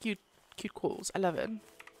seriously cute calls. I love it.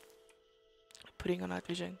 Putting on night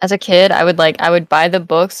vision. As a kid, I would buy the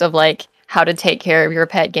books of like how to take care of your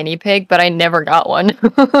pet guinea pig, but I never got one.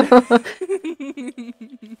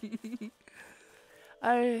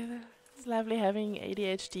 Oh, it's lovely having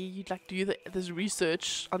ADHD. You'd like do this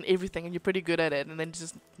research on everything, and you're pretty good at it, and then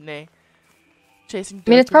just nah, chasing. I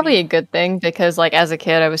mean, it's probably a good thing because, like, as a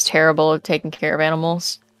kid, I was terrible at taking care of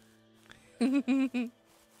animals. You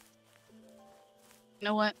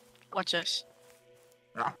know what? Watch this.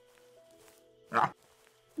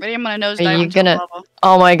 Ready? I'm gonna nose Are dive you into the gonna- lava.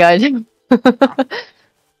 Oh my god.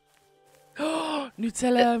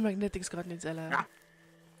 Nutella, Magnetic's got Nutella.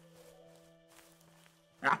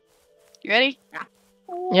 You ready?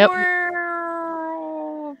 Yep.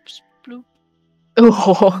 Whoops, bloop.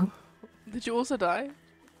 Oh. Did you also die?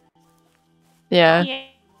 Yeah.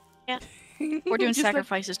 We're doing Just like-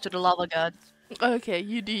 sacrifices to the lava gods. Okay,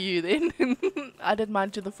 you do you then. I did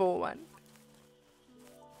mine to the 4-1.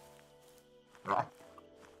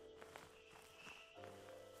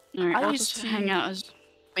 Alright, I I'll used just to- hang out as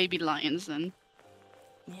baby lions then.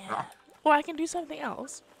 Yeah. Or I can do something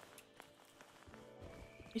else.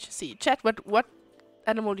 You should see. Chat, what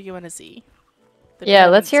animal do you want to see? That we Yeah,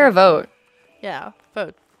 haven't let's hear a seen? vote. Yeah,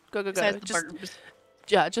 vote. Go, go, go. Besides the Just, birds.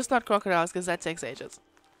 yeah, just not crocodiles, because that takes ages.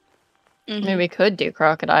 I mean, we could do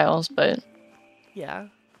crocodiles, but Yeah.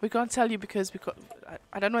 We can't tell you because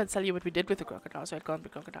I don't want to tell you what we did with the crocodiles, so it can't be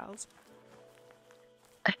crocodiles.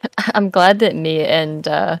 I'm glad that me and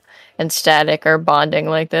Static are bonding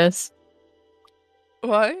like this.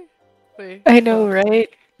 Why? Wait. I know, right?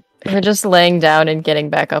 We're just laying down and getting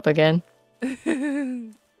back up again.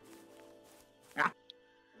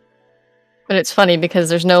 But it's funny because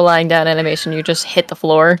there's no lying down animation, you just hit the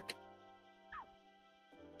floor.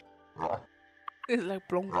 It's like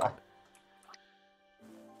blonk.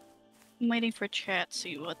 I'm waiting for chat to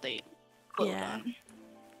see what they vote Yeah. on. I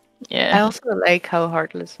Yeah. also like how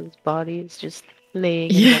Heartless's body is just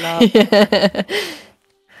laying in the lava. Yeah.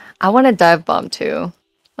 I want to dive bomb too.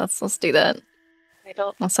 Let's do that. I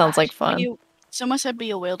don't. That sounds like fun. Someone said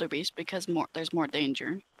be a wildebeest because there's more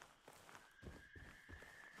danger.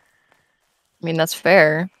 I mean, that's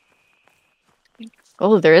fair.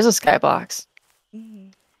 Oh, there is a skybox.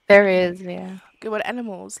 Mm. There is, yeah. Okay, what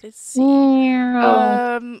animals? Let's see.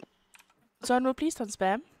 Oh. Zonro, please don't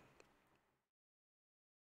spam.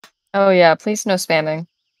 Oh yeah, please no spamming.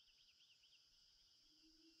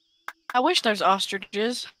 I wish there's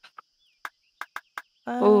ostriches.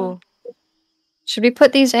 Ooh. Should we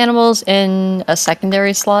put these animals in a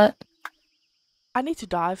secondary slot? I need to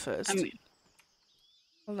die first. I mean,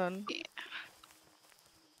 Hold on.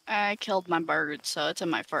 I killed my bird, so it's in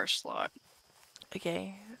my first slot.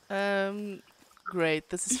 Okay. Great.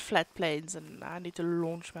 This is flat plains, and I need to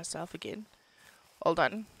launch myself again. Hold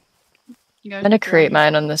on. You I'm gonna create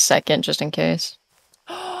mine on the second just in case.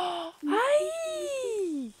 Hi!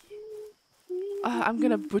 I'm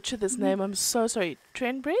gonna butcher this name. I'm so sorry.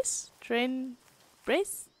 Trainbrace?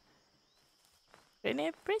 Trainbrace?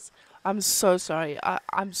 Trainbrace? I'm so sorry.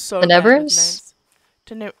 I'm so bad with Tenebris?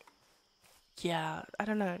 names. Yeah, I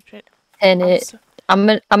don't know. And I'm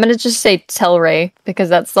gonna just say Telray because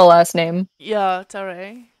that's the last name. Yeah, it's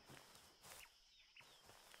alright.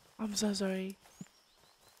 I'm so sorry.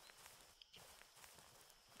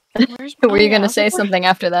 Were you gonna say something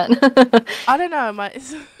after that? I don't know. My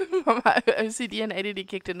OCD and ADD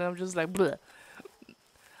kicked in, and I'm just like, bleh.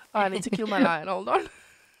 Oh, I need to kill my lion. Hold on.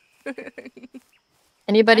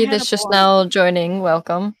 Anybody I had that's a just blonde. now joining,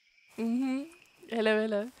 welcome.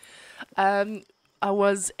 Hello. I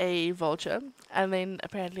was a vulture, and then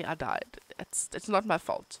apparently I died. It's not my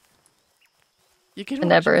fault. You can watch it.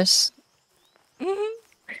 Carnivorous.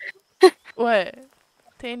 What?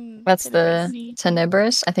 10. That's 10 the Neat.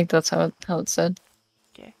 carnivorous. I think that's how it's said.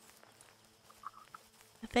 Okay.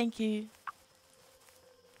 Thank you.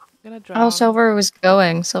 I'm gonna drown. Oh, Silver was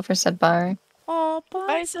going. Silver said bye. Oh, bye,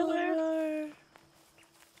 Bye, Silver. Silver.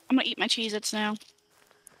 I'm gonna eat my Cheez-Its now.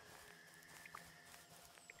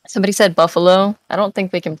 Somebody said buffalo. I don't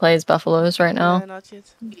think we can play as buffaloes right now. No, not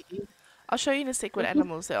yet. I'll show you in a sec what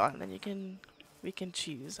animals there are, and then we can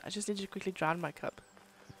choose. I just need to quickly drown my cup.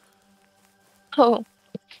 Oh.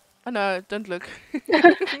 Oh no, don't look.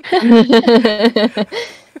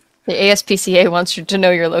 The ASPCA wants you to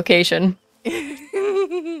know your location.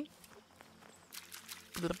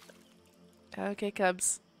 Okay,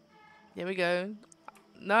 cubs. Here we go.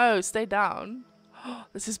 No, stay down.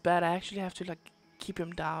 This is bad. I actually have to like keep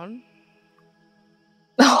him down.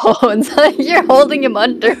 Oh, it's like you're holding him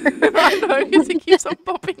under. I know, because he keeps on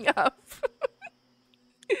popping up.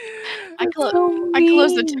 I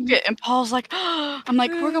closed the ticket and Paul's like, I'm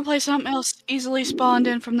like, we're gonna play something else easily spawned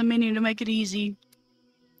in from the menu to make it easy.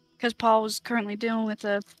 Because Paul was currently dealing with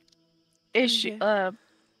a issue,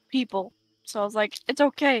 people. So I was like, it's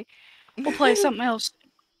okay. We'll play something else.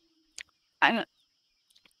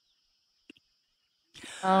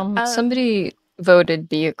 Somebody voted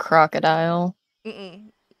be a crocodile. Mm-mm.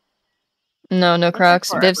 No That's crocs.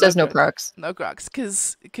 for Viv says no Okay. crocs. No crocs,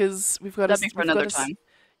 because we've got That'd be for another time.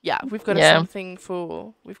 Yeah, we've got Yeah. something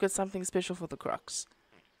special for the crocs.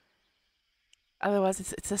 Otherwise,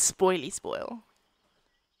 it's a spoily spoil.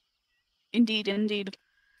 Indeed, indeed.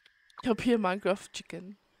 He'll be a Minecraft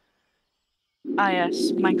chicken. Ah,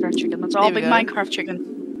 yes, Minecraft chicken. Let's There all we be go. Minecraft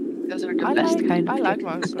chicken. Those are the I best like kind of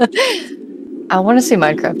Minecraft chickens. chickens. I want to see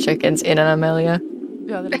Minecraft chickens in Animalia.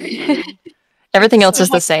 Yeah, that'll be fun. Everything else So- is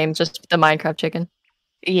the same, just the Minecraft chicken.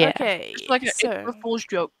 Yeah. Okay, It's like a so April Fool's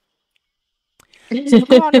joke. for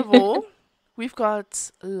carnivore, we've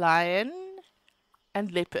got lion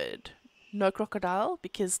and leopard. No crocodile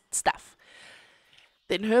because stuff.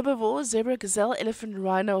 Then herbivore, zebra, gazelle, elephant,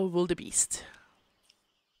 rhino, or wildebeest.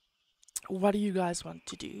 What do you guys want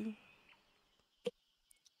to do?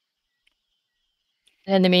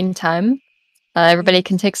 In the meantime, everybody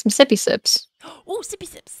can take some sippy sips. Oh, sippy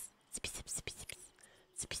sips. Sippy sips, sippy sips.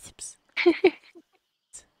 Sippy sips. That's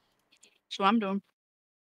what I'm doing.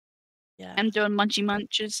 Yeah. I'm doing munchy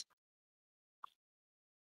munches.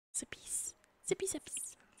 Sippies. Sippy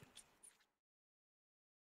sips.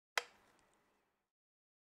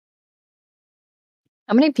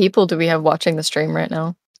 How many people do we have watching the stream right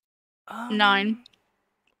now? 9.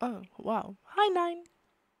 Oh, wow. Hi, 9.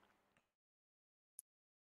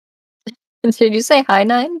 Did you say hi,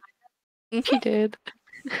 9? She did.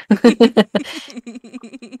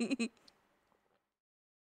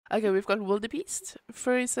 Okay, we've got wildebeest.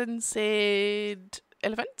 Frozen said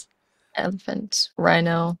elephant. Elephant,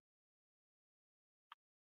 rhino.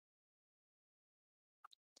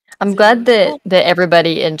 I'm glad that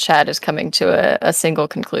everybody in chat is coming to a single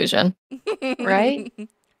conclusion. Right?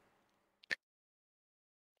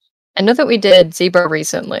 I know that we did zebra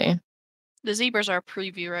recently. The zebras are a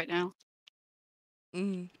preview right now.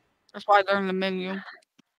 Mm. That's why they're in the menu.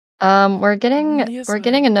 We're getting Yes,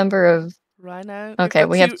 a number of. Rhino. Okay,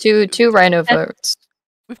 we have two rhino votes.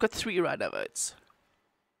 We've got 3 rhino votes.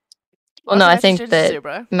 Well, no, I think Oxygen that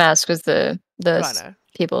zebra. Mask was the Rhino.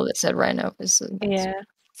 people that said rhino was the Yeah.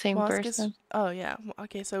 Same Mask is- person. Oh yeah.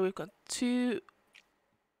 Okay, so we've got 2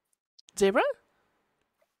 zebra.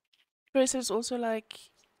 Frozen is also like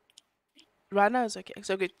rhinos. Okay,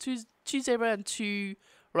 so okay, two zebra and 2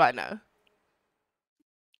 rhino.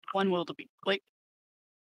 1 wildebeest. Wait.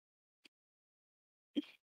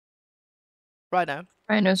 Rhino.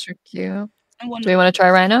 rhinos are cute. And 1 Do we want to try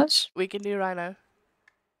rhinos? We can do rhino.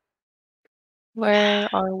 Where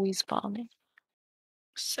are we spawning?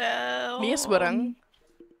 So... Meeswarang.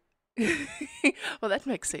 Well, that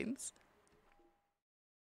makes sense.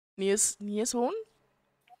 Neashorn?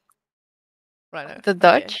 Rhino. The Okay.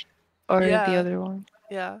 Dutch? Or Yeah. the other one?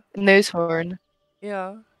 Yeah. Neushoorn.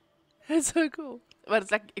 Yeah. It's so cool. But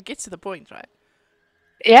it's like, it gets to the point, right?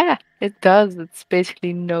 Yeah, it does. It's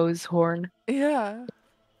basically nose horn. Yeah.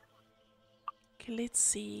 Okay, let's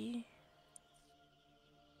see.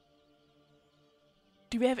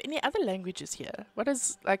 Do we have any other languages here? What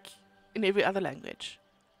is, like, in every other language?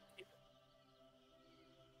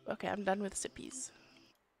 Okay, I'm done with sippies.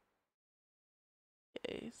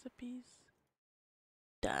 Okay, sippies.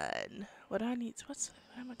 Done. What do I need? What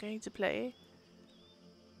am I going to play?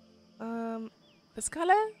 The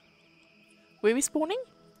Scala? Where are we spawning?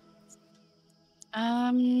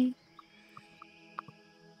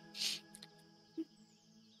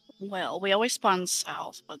 Well, we always spawn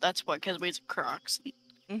south, but that's what, because we was crocs.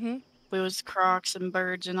 Mm-hmm. We was crocs and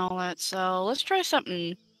birds and all that, so let's try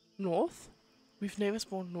something. North? We've never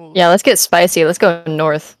spawned north. Yeah, let's get spicy. Let's go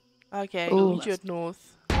north. Okay, Ooh. meet you at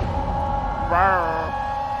north. Rawr.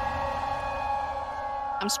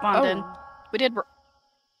 I'm spawned in. Oh. We did.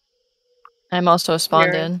 I'm also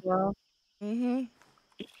spawned Here as in. well. Mm-hmm.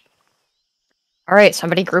 All right,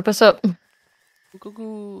 somebody group us up.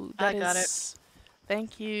 Goooooood. I got it.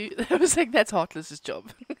 Thank you. I was like, that's Heartless's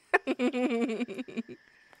job. Okay.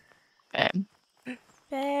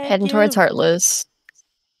 Thank Heading towards you. Heartless.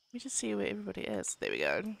 Let me just see where everybody is. There we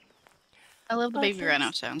go. I love the baby Heartless.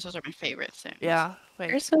 rhino sounds. Those are my favorite things. Yeah. Wait.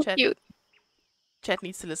 You're so chat, cute. Chat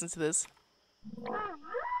needs to listen to this.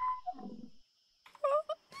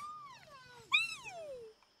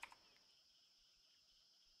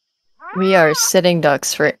 We are sitting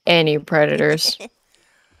ducks for any predators. Oh,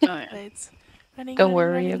 yeah. Wait. Running, Don't running,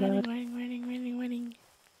 worry running, about running, running, running, running.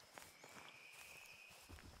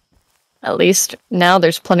 At least now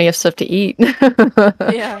there's plenty of stuff to eat. Yeah.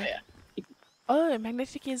 yeah. Oh,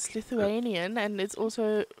 Magnetic is Lithuanian, and it's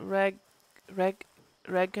also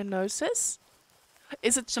Raganosis.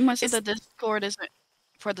 Is it? Someone said Is- the Discord isn't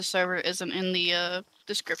for the server isn't in the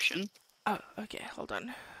description. Oh, okay. Hold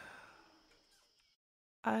on.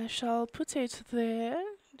 I shall put it there.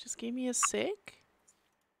 Just give me a sec.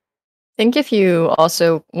 I think if you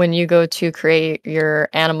also, when you go to create your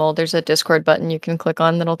animal, there's a Discord button you can click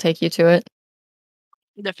on that'll take you to it.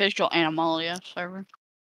 The official Animalia server.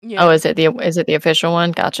 Yeah. Oh, is it the official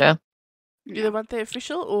one? Gotcha. Do they want the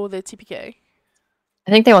official or the TPK?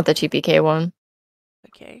 I think they want the TPK one.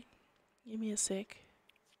 Okay. Give me a sec.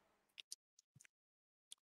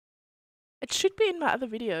 It should be in my other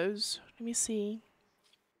videos. Let me see.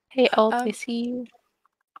 Hey, Alt, I Um, see you.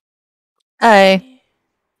 Hi.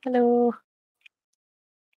 Hello.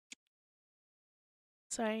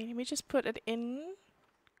 Sorry, let me just put it in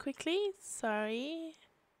quickly. Sorry.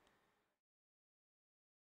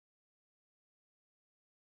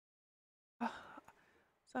 Ah,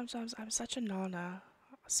 sometimes I'm such a nana.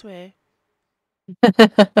 I swear.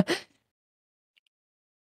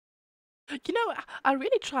 You know, I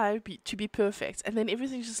really try to be perfect, and then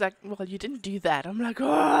everything's just like, well, you didn't do that. I'm like,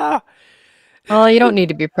 ah. Well, you don't need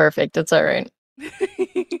to be perfect. It's all right.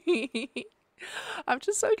 I'm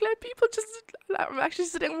just so glad people just. I'm actually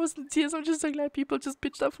sitting almost in tears. I'm just so glad people just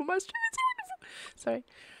pitched up for my stream. It's wonderful. Sorry.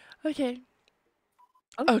 Okay.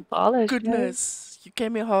 Oh, Apologize. goodness. You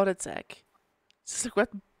gave me a heart attack. It's just like, what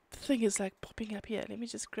thing is like popping up here? Let me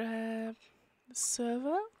just grab the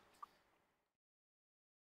server.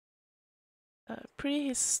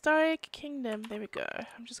 Prehistoric Kingdom. There we go.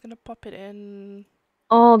 I'm just gonna pop it in.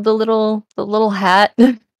 Oh, the little hat.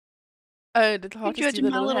 Oh, did the heart just do judging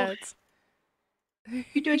the my little little- hats?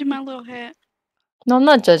 You judging my little hat? No, I'm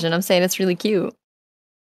not judging. I'm saying it's really cute.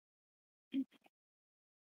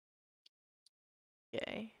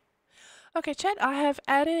 Okay. Okay, chat. I have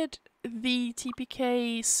added the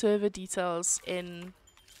TPK server details in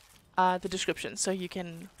the description, so you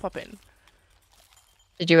can pop in.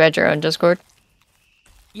 Did you add your own Discord?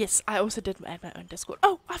 Yes, I also did add my own Discord.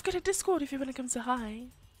 Oh, I've got a Discord if you want to come say hi.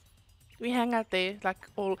 We hang out there, like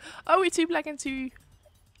all. Oh, we're two black and two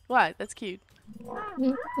white. That's cute.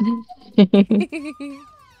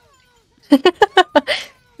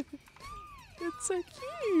 It's so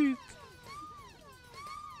cute.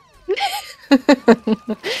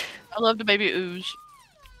 I love the baby ooze.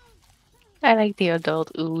 I like the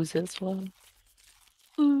adult ooze as well.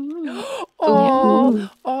 Oh, Ooh.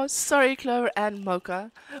 oh, sorry, Clover and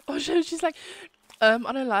Mocha. Oh, she's like,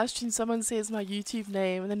 on a live stream, someone says my YouTube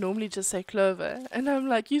name, and they normally just say Clover, and I'm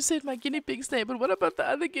like, you said my guinea pig's name, but what about the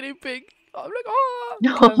other guinea pig? I'm like, oh,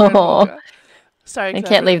 Clover and No. Mocha. Sorry, I Clover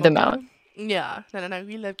can't and leave them Mocha. out. Yeah, no,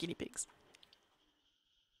 we love guinea pigs.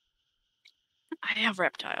 I have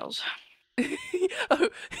reptiles.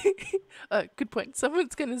 Oh, good point.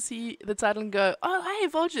 Someone's gonna see the title and go, "Oh, hey,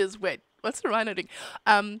 vultures! Wait, what's the rhino doing?"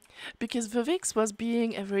 Because Vivix was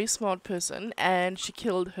being a very smart person, and she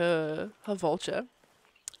killed her vulture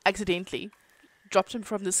accidentally, dropped him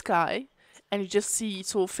from the sky, and you just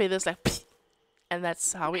saw feathers like, and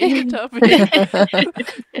that's how we ended up.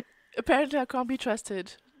 Apparently, I can't be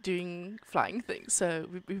trusted doing flying things, so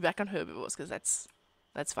we're back on herbivores because that's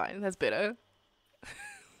fine. That's better.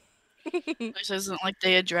 This isn't like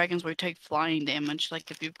Day of Dragons where you take flying damage, like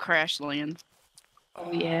if you crash land.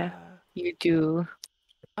 Oh yeah, you do.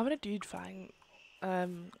 I want to do flying.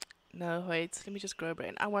 No, wait. Let me just grow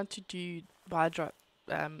brain. I want to do Day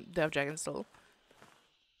of Dragons still.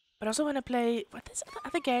 But I also want to play. What is the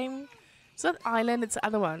other game? It's not Island. It's the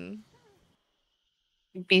other one.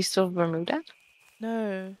 Beast of Bermuda?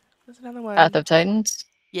 No, there's another one. Path of Titans.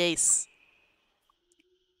 Yes,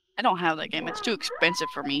 I don't have that game. It's too expensive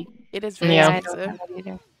for me. it is very Yeah. I don't expensive. have it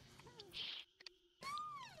either.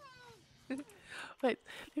 Wait,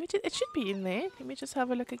 it should be in there. Let me just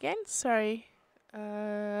have a look again. Sorry.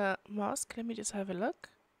 Mask, let me just have a look.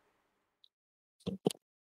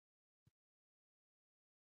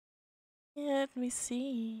 Yeah, let me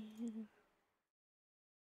see.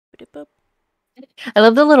 Boop. I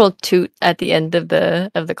love the little toot at the end of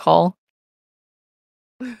the call.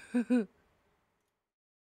 I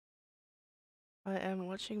am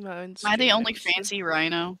watching my own Am stream. I the only let me see. fancy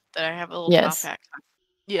rhino that I have a little Yes. top hat?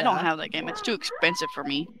 Yeah, I don't have that game. It's too expensive for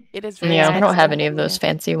me. it is very Yeah, I expensive. don't have any of those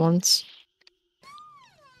fancy ones.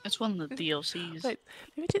 It's one of the DLCs. Wait,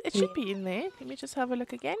 it should be in there. Let me just have a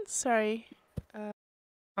look again. Sorry.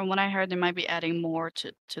 From what I heard, they might be adding more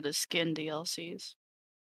to the skin DLCs.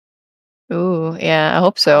 Ooh, yeah, I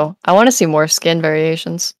hope so. I want to see more skin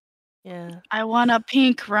variations. Yeah. I want a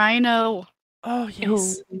pink rhino. Oh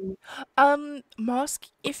yes. Ooh. Mask,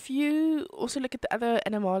 if you also look at the other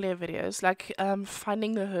Animalia videos, like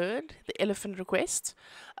Finding the Herd, the elephant request,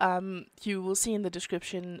 you will see in the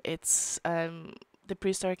description it's the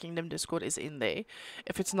Prehistoric Kingdom Discord is in there.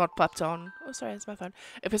 If it's not popped on, oh sorry, it's my phone.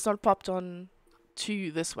 If it's not popped on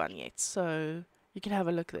to this one yet, so you can have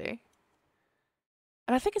a look there.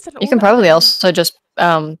 And I think it's an. You can probably also just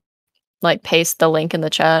like paste the link in the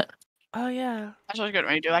chat. Oh yeah. That's what I was getting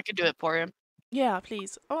ready to do. I could do it for you. Yeah,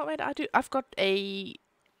 please. Oh wait, I do. I've got a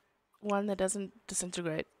one that doesn't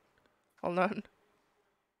disintegrate. Hold on.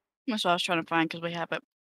 That's what I was trying to find because we have it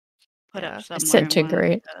put Yeah. up somewhere.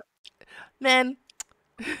 Disintegrate. Man.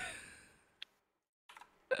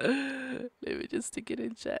 Let me just stick it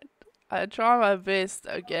in chat. I try my best,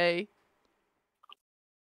 okay?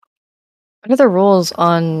 What are the rules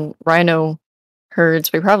on rhino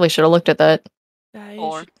herds? We probably should have looked at that. Yeah, you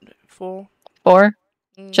Four. should- 4. Or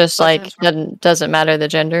Mm. just But like since doesn't matter the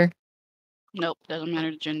gender. Nope, doesn't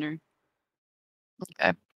matter the gender.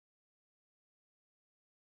 Okay.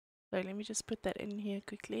 Wait, let me just put that in here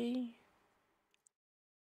quickly.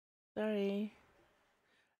 Sorry.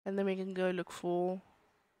 And then we can go look for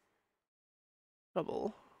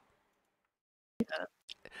trouble.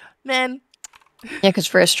 Man. Yeah, because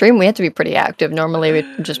for a stream we have to be pretty active. Normally we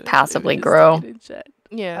just Let me passively just grow. stick it in chat.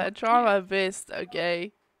 Yeah, I try my best,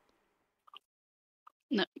 okay?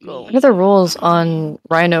 No, Cool. What are the rules on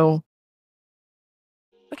rhino?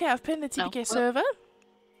 Okay, I've pinned the No. TPK server.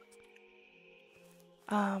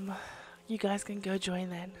 You guys can go join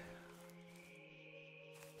then.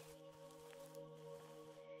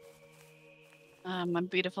 My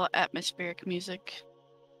beautiful atmospheric music.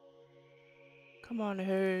 Come on,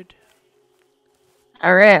 herd.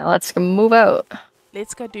 All right, let's move out.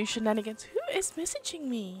 Let's go do shenanigans. Who is messaging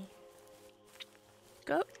me?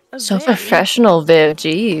 Go So away. professional, Viv.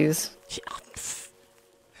 Jeez.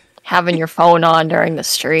 Having your phone on during the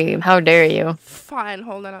stream. How dare you? Fine,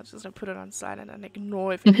 hold on. I'm just gonna put it on silent and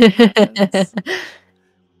ignore if anything happens.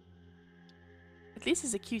 At least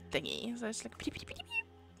it's a cute thingy. So it's like peep, peep, peep, peep.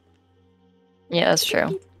 Yeah, that's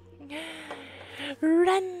true.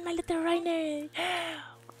 Run, my little rhino.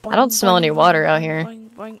 I don't smell any water out here. Boing,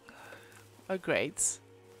 boing. Oh, great.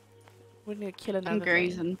 We're gonna kill another I'm thing.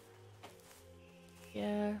 grazing.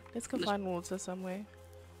 Yeah, let's go find water somewhere.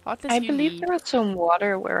 Heartless, I you believe lead. there was some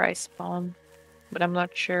water where I spawn, but I'm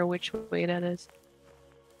not sure which way that is.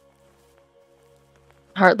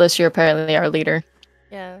 Heartless, you're apparently our leader.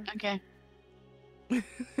 Yeah. Okay.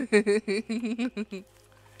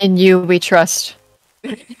 In you we trust.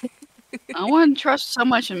 I wouldn't trust so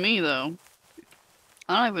much in me though.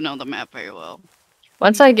 I don't even know the map very well.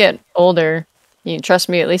 Once I get older, you can trust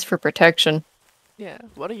me at least for protection. Yeah.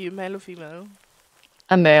 What are you, male or female?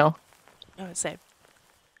 I'm male. Oh, same.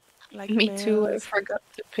 Like Me too. I males. forgot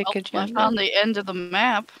to pick Oh, a I gender. found the end of the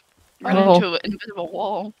map. Run Oh. into an invisible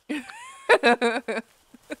wall.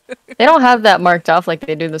 They don't have that marked off like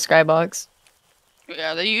they do the skybox.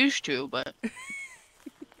 Yeah, they used to, but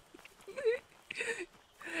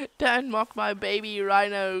Don't mock my baby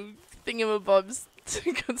rhino thingamabobs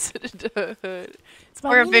to consider a herd. It's my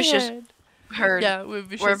We're a mini vicious herd. herd. Yeah, we're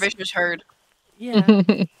vicious. We're a vicious herd. Yeah,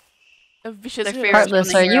 a vicious They're herd. fierce.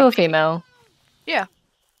 Heartless, are you a female? Yeah.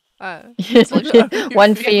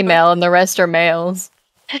 One female and the rest are males.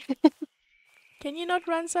 Can you not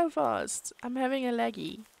run so fast? I'm having a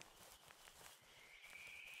laggy.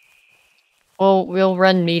 Well, we'll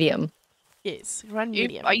run medium. Yes, run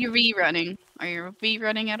medium. Are you V-running? Are you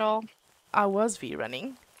V-running at all? I was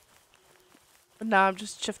V-running. But now I'm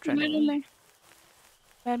just shift running. Literally.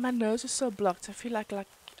 Man, my nose is so blocked. I feel like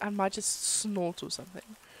I might just snort or something.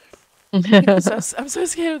 I I'm so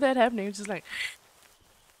scared of that happening. It's just like,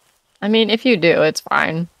 mean, if you do, it's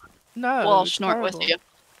fine. no, Well, I'll it's snort horrible. with you.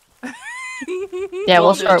 Yeah, We'll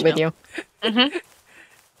we'll do it start with too. you. Mm-hmm.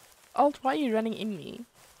 Alt, why are you running in me?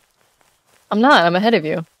 I'm not. I'm ahead of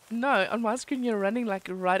you. No, on my screen you're running like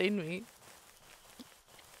right in me.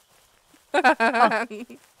 I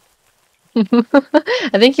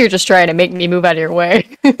think you're just trying to make me move out of your way.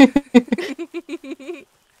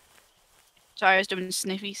 Sorry, I was doing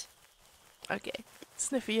sniffies. Okay,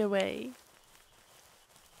 sniffy away.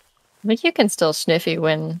 I think you can still sniffy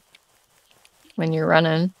when you're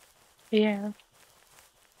running. Yeah.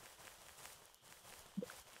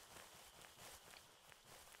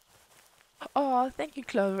 Oh, thank you,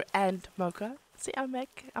 Clover and Mocha. See, I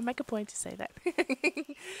make a point to say that.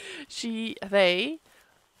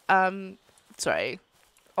 Sorry,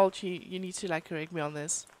 Alt, you need to like correct me on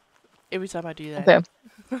this. Every time I do that.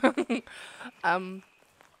 Okay.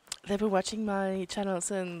 They've been watching my channel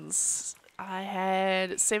since I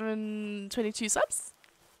had 722 subs.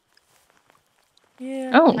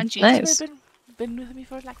 Yeah. Oh, And Jesus. nice. So they've been with me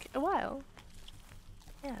for like a while.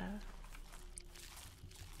 Yeah.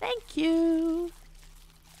 Thank you.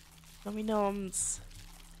 Mommy Noms.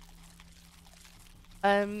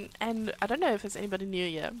 And I don't know if there's anybody new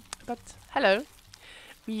here, but hello.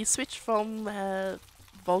 We switched from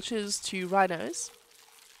vultures to rhinos.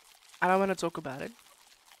 I don't want to talk about it.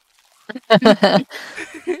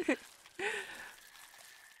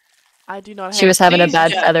 I do not have. She was having a Please,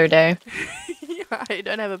 bad Jeff. feather day. I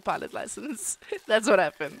don't have a pilot license. That's what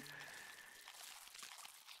happened.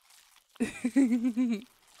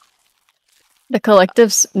 The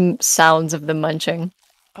collective sounds of the munching.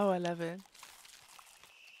 Oh, I love it.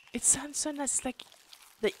 It sounds so nice. It's like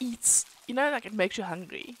the eats, you know, like it makes you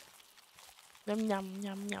hungry. Yum yum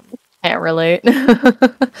yum yum. Can't relate.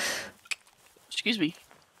 Excuse me.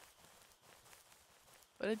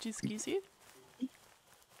 What did you excuse you?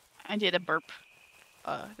 I did a burp.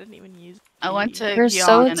 Oh, I didn't even use. I went to You're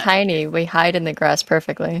yawn so and tiny. We hide in the grass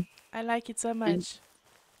perfectly. I like it so much.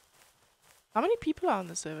 How many people are on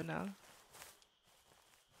the server now?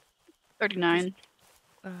 39.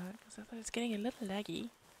 Because I thought it's getting a little laggy.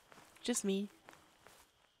 Just me.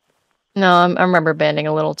 No, I'm rubber banding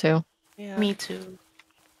a little too. Yeah. Me too.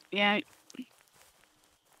 Yeah.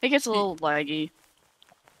 It gets a little laggy.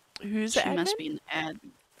 Who's the She admin? must be an ad.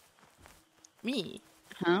 Me.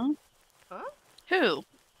 Huh? Huh? Who?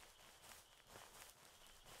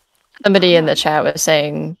 Somebody in the Yeah. chat was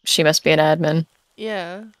saying she must be an admin.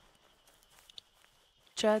 Yeah.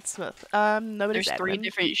 Chad Smith. Nobody's There's three admin.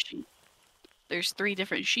 different There's 3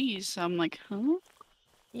 different she's, so I'm like, huh?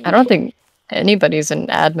 Yeah. I don't think anybody's an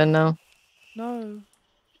admin though. No.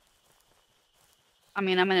 I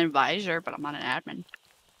mean, I'm an advisor, but I'm not an admin.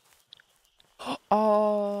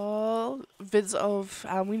 Oh, vids of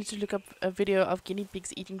we need to look up a video of guinea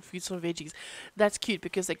pigs eating fruits or veggies. That's cute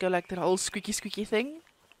because they go like that whole squeaky squeaky thing.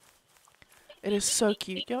 It is so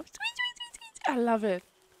cute. Yo, squeak, squeak, squeak, squeak. I love it.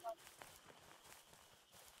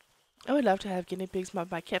 I would love to have guinea pigs. My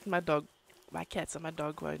cat and my dog, my cats and my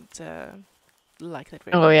dog won't like that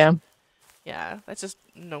very Oh much. yeah, Yeah, that's just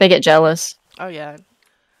no. they get jealous. Oh yeah.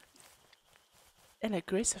 And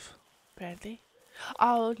aggressive, apparently.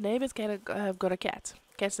 Oh, neighbors have got a cat.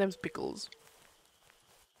 Cat's name's Pickles.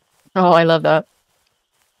 Oh, I love that.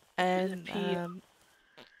 And Pea.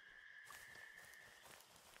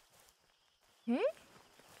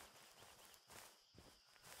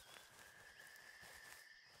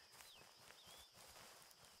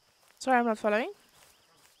 Sorry, I'm not following.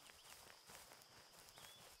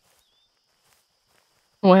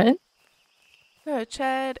 What? No,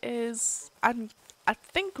 Chad is. I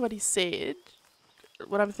think what he said,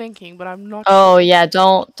 what I'm thinking, but I'm not. Oh sure. yeah,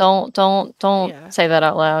 don't Yeah. say that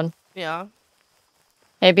out loud. Yeah.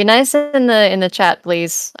 Hey, be nice in the chat,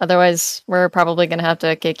 please. Otherwise, we're probably gonna have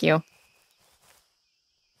to kick you.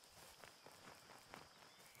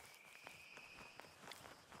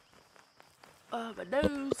 Oh, my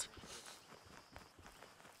nose.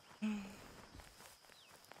 I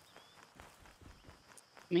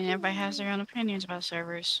mean, everybody has their own opinions about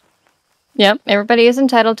servers. Yep, everybody is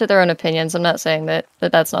entitled to their own opinions. I'm not saying that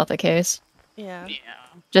that's not the case. Yeah. Yeah.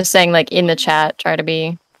 Just saying, like in the chat, try to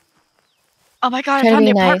be Oh my god, I Try to found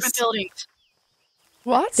be the apartment nice. buildings.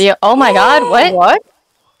 What? the. Oh my God! What? What?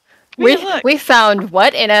 Look. We found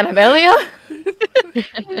what in Animalia?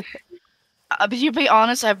 But to be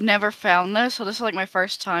honest, I've never found this, so this is like my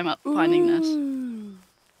first time finding this. Ooh.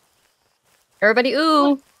 Everybody,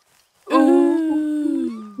 ooh!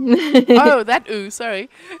 Ooh. Oh, that ooh. Sorry.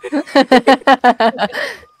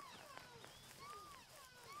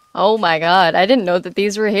 Oh my god, I didn't know that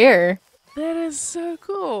these were here. That is so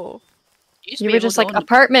cool. Used to You be were able just to like own the-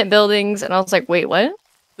 apartment buildings, and I was like, wait, what?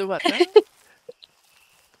 The what now?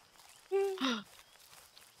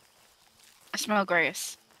 I smell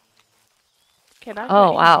grass. Can I go Oh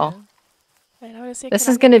in wow. here? Wait, I want to see. This Can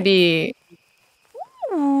I is go gonna in? be.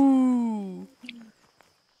 Ooh,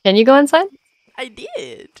 Can you go inside? I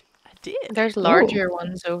did. I did. There's Ooh. larger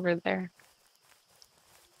ones over there.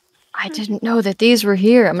 I didn't know that these were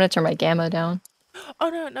here. I'm gonna turn my gamma down. Oh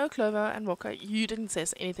no, no, Clover and Walker, you didn't say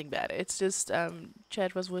anything bad. It's just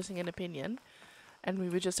Chad was voicing an opinion, and we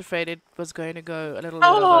were just afraid it was going to go a little bit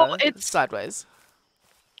Oh, over it's sideways.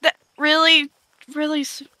 that really.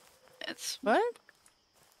 It's What?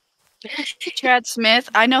 Chad Smith.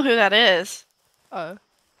 I know who that is. Oh.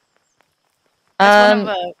 That's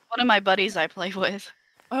one of my buddies I play with.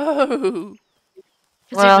 Oh.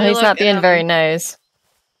 'Cause Well, if you he's look, not being very nice.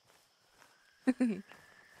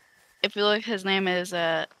 if you look, his name is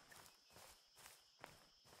I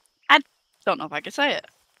don't know if I can say it.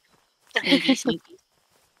 Sneaky, sneaky.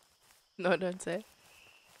 No, don't say.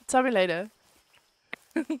 Tell me later.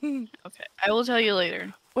 Okay, I will tell you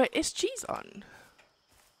later. Wait, is cheese on?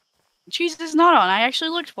 Cheese is not on. I actually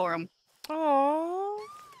looked for him. Oh.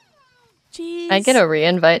 Cheese. I get a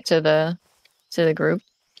re-invite to the group.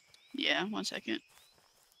 Yeah, 1 second.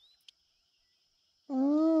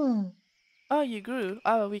 Oh, you grew.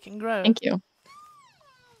 Oh, we can grow. Thank you.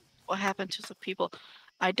 What happened to the people?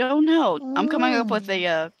 I don't know. I'm coming up with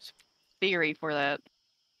a theory for that.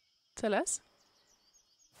 Tell us.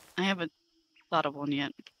 I haven't thought of one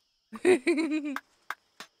yet. Ooh,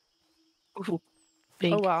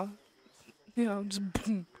 big. Oh wow. Yeah, I'm just.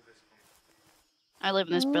 I live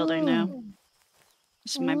in this building now.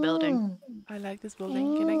 This is my building. I like this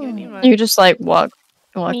building. Can I get in one? You just like walk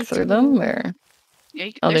Me through them, too. or Yeah,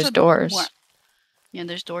 oh, there's a doors. door. Yeah,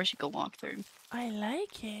 there's doors you can walk through. I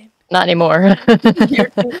like it. Not anymore. You're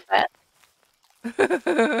too fat.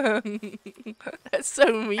 That's so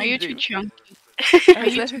mean. Are you too Drew. chunky? I Are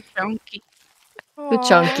was you like, too chunky? The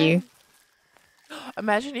chunky. Aw.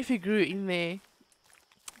 Imagine if you grew in there.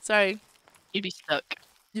 Sorry. You'd be stuck.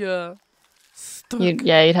 Yeah. Stuck.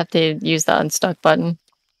 You'd have to use the unstuck button.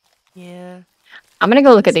 Yeah. I'm gonna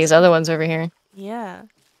go look at these other ones over here. Yeah.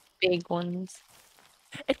 Big ones.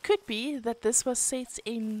 It could be that this was set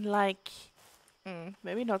in like,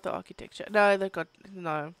 maybe not the architecture. No,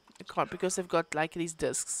 no, it can't because they've got like these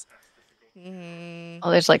discs.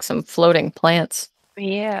 Oh, there's like some floating plants.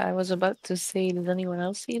 Yeah, I was about to say, did anyone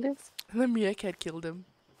else see this? The meerkat killed him.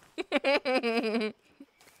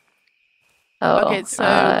 Oh, Okay, so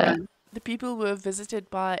the people were visited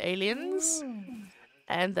by aliens,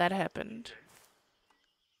 and that happened.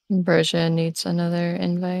 Bergia needs another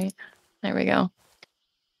invite. There we go.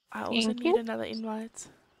 I also Thank need you. another invite.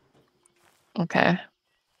 Okay.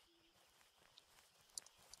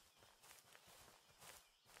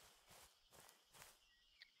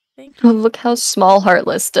 Thank you. Look how small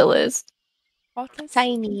Heartless still is. Heartless.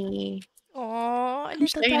 Tiny. Aww, a I'm little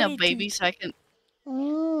staying a tiny baby teeth. so I can.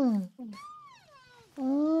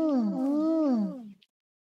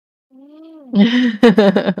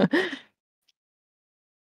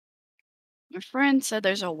 My friend said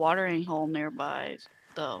there's a watering hole nearby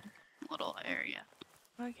the little area.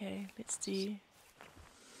 Okay, let's see.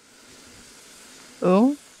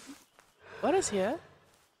 Ooh. What is here?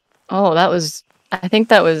 Oh, I think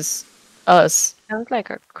that was us. Sounds like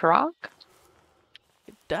a croc.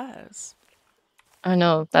 It does. Oh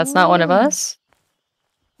no, that's not one of us?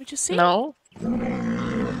 Would you see? No.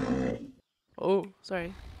 Oh,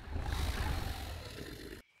 sorry.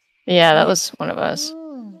 Yeah, that was one of us.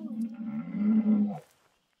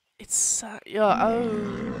 It's yeah. Oh,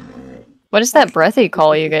 What is that breathy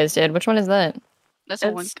call you guys did? Which one is that? That's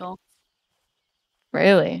a one It's- call.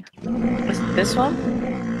 Really? Is it this one?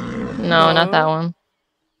 No, not that No. one.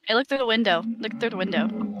 Hey, look through the window. Look through the window.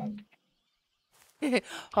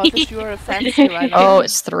 Heartless, you are a fancy right Oh,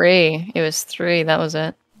 it's 3. It was 3. That was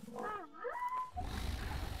it.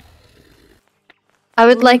 I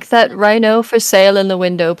would like that rhino for sale in the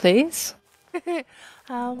window, please.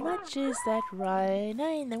 How much is that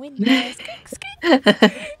rhino in the window? Skink, skink.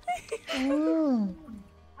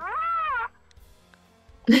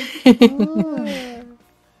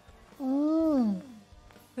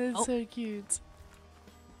 That's Oh. so cute.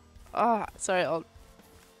 Ah, sorry. I'll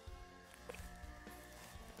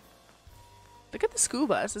look at the school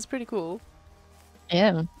bus. It's pretty cool.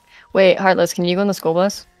 Yeah. Wait, Heartless, can you go on the school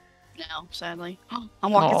bus? No, sadly.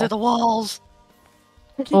 I'm walking Aw. through the walls.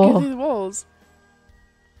 Can you go Oh. through the walls?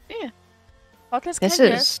 Yeah. Heartless, This come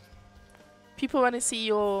here. is... People want to see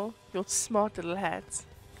your smart little hats.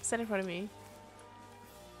 stand in front of me.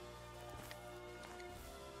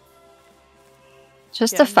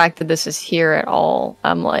 Just Yeah. the fact that this is here at all,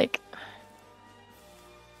 I'm like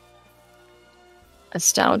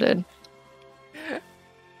astounded.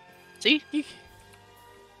 See?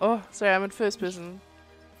 Oh, sorry, I'm in first person.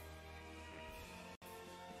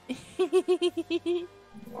 Why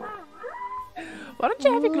don't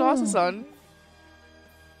you have your glasses on?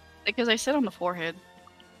 Because I sit on the forehead.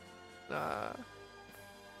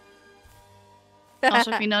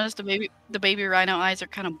 Also, if you notice, the baby rhino eyes are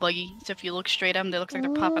kind of buggy. So if you look straight at them, they look like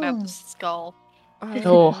they're popping out the skull.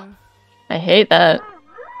 Oh. I hate that.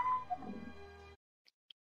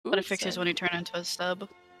 But it fixes when you turn into a stub.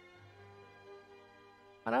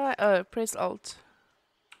 How do I press Alt?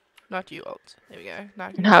 Not you, Alt. There we go. Now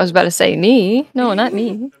I can I was about to say me. No, not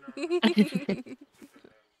me. If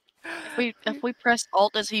we press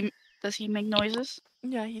Alt, does he make noises?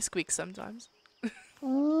 Yeah, he squeaks sometimes.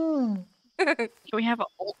 Can we have an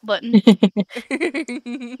Alt button?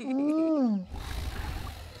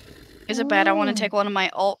 Is it bad? I want to take one of my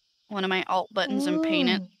Alt buttons and paint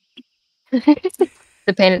it.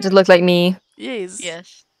 To paint it to look like me. Yes.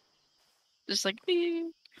 Yes. Just like I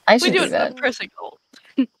we should do do it that. pressing Alt.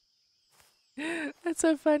 That's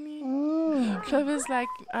so funny. Clover's like,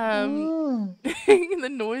 the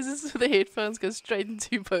noises of the headphones go straight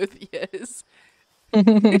into both ears. Oh,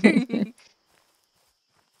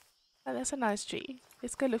 that's a nice tree.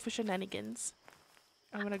 Let's go look for shenanigans.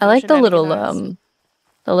 I'm gonna I go like the shenaniganize.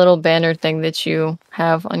 little banner thing that you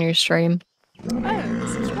have on your stream. Oh, the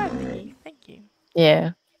subscribe thingy. Thank you.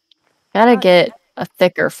 Yeah. Gotta Oh, get a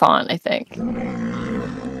thicker font, I think.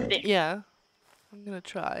 Yeah. I'm gonna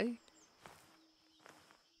try.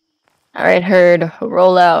 Alright, herd,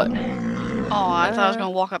 roll out. Oh, I thought I was gonna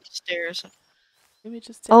walk up the stairs. Let me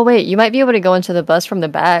just Oh wait, you might be able to go into the bus from the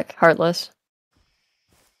back, Heartless.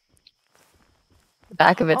 The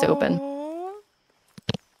back of it's open. Aw.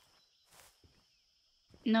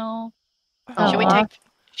 No. Aw.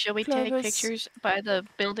 Should we take Clovis. pictures by the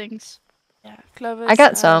buildings? Yeah, Clovis. I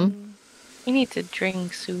got some. You need to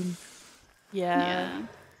drink soon. Yeah.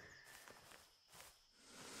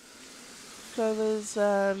 Clover's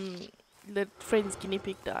friend's guinea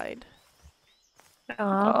pig died.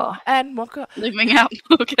 Oh. And Mocha. Leaving out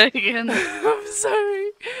Mocha again. I'm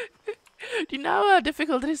sorry. Do you know how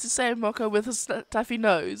difficult it is to say Mocha with a stuffy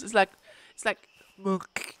nose? It's like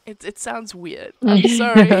Mook. It sounds weird. I'm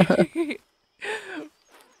sorry.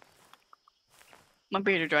 My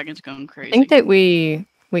bearded dragon's going crazy. I think that we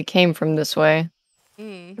came from this way.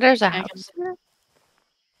 There's a I house there.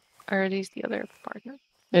 Or are these the other partner?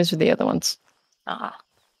 Those are the other ones.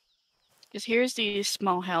 Because here's these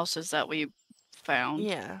small houses that we found.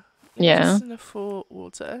 Yeah. Yeah. Just in a full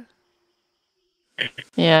water.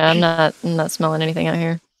 Yeah, I'm not smelling anything out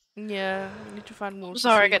here. Yeah, we need to find more.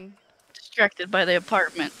 Sorry, I got distracted by the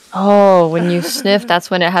apartment. Oh, when you sniff, that's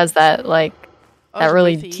when it has that that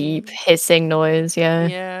really breathy. deep hissing noise. Yeah.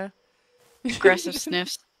 Yeah. Aggressive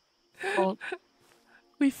sniffs. Oh.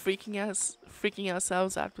 We freaking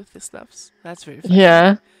ourselves out with this stuffs. That's very funny.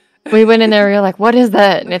 Yeah. We went in there. We were like, "What is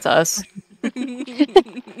that?" And it's us.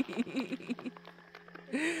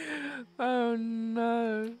 Oh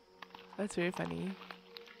no, that's very funny.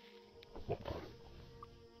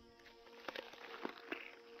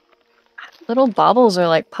 Little baubles are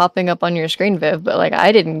like popping up on your screen, Viv, but like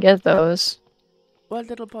I didn't get those. What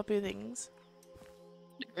little poppy things?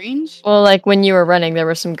 The greens? Well, like when you were running, there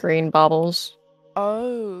were some green baubles,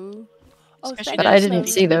 Oh. Especially but Yeah, I so- didn't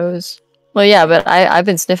see those. Well, yeah, but I've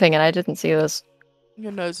been sniffing and I didn't see this.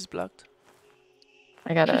 Your nose is blocked.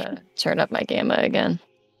 I gotta turn up my gamma again.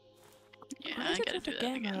 Yeah, Why I is it gotta not do a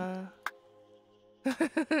that again. gamma?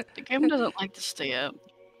 The game doesn't like to stay up.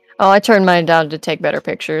 Oh, I turned mine down to take better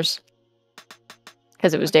pictures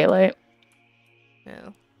because it was daylight. Yeah.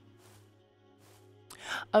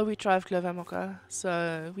 Oh, we try with Clover Mocha,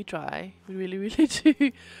 so we try. We really, really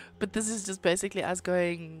do. But this is just basically us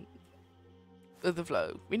going with the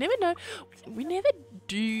flow. We never know. We never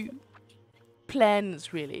do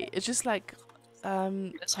plans, really. It's just like,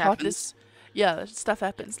 This heartless. Yeah, stuff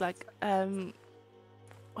happens. Like,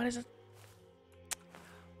 what is it?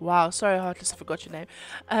 Wow, sorry, Heartless, I forgot your name.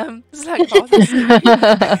 It's like Heartless.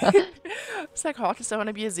 It's like Heartless, I want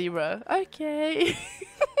to be a zebra. Okay.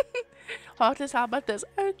 Heartless, how about this?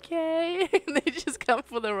 Okay. And they just come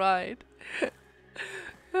for the ride.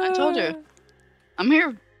 I told you. I'm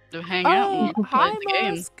here to hang out and play Hi, the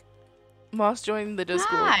game. Mask. Mask joined the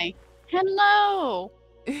Discord. Hi. Hello.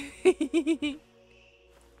 We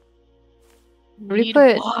Need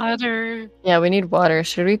put- water. Yeah, we need water.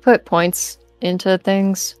 Should we put points into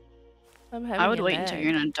things? I'm having I would a wait until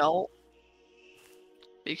you're lag. an adult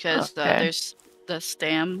because Okay. there's the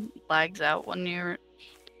stam lags out when you're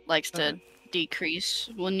likes to Okay. decrease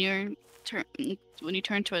when you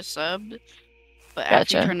turn to a sub. But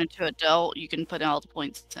after you Gotcha. turn into adult, you can put all the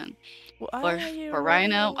points in. Why But are you for right running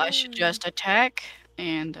now, I away? suggest attack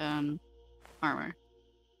and armor.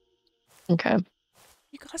 Okay.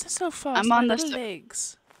 You guys are so fast. I'm My on the little s-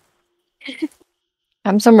 legs.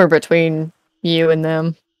 I'm somewhere between you and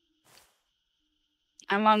them.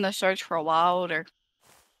 I'm on the search for a wilder.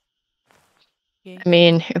 Yeah. I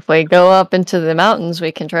mean, if we go up into the mountains,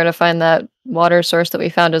 we can try to find that water source that we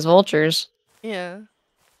found as vultures. Yeah.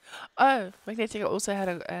 Oh, Magnetic also had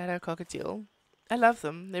a cockatiel. I love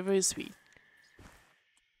them. They're very sweet.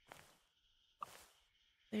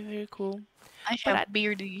 They're very cool. I But have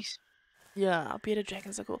beardies. Yeah, bearded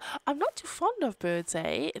dragons are cool. I'm not too fond of birds,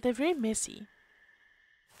 eh? They're very messy.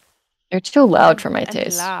 They're too loud and, for my and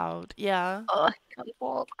taste. loud. Yeah. Oh, can't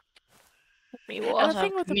walk. Let me I And walk. the also have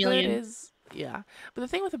thing with the bird chameleon. is, yeah. But the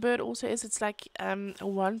thing with the bird also is it's like a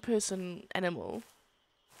one-person animal.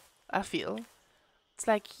 I feel it's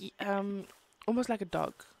like almost like a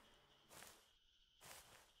dog.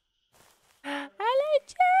 Hello,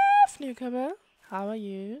 Jeff, newcomer. How are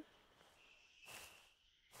you?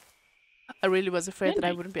 I really was afraid that I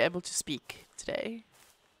Good. wouldn't be able to speak today.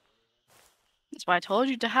 That's why I told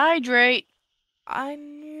you to hydrate. I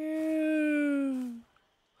knew.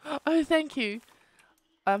 Oh, thank you.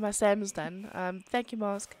 My Sam's done. Thank you,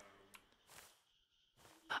 Mask.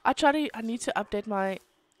 I need to update my.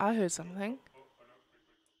 I heard something.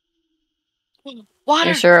 Water.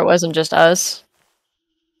 You sure it wasn't just us?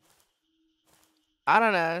 I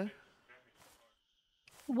don't know.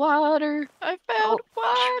 Water. I found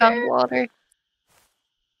water. Found water.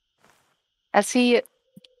 I see it.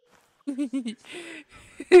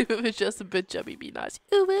 If it was just a bit chubby, be nice.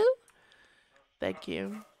 Ooh, woo. Thank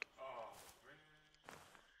you.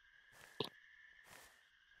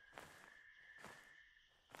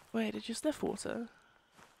 Wait, did you sniff water?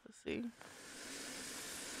 Let's see.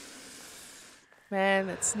 Man,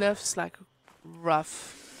 it sniffs like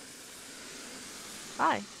rough.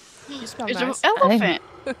 Hi. You smell There's nice. an elephant.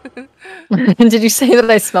 Did you say that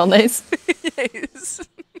I smell nice? Yes.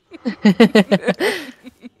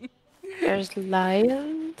 There's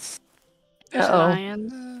lions. There's Uh-oh.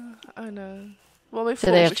 lions. Oh no. Well, we're Do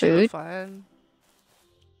full. they We have should be food? fine.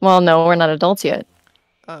 Well, no, we're not adults yet.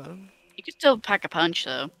 Oh. You can still pack a punch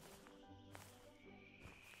though.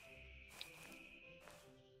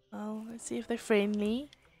 Well, let's see if they're friendly.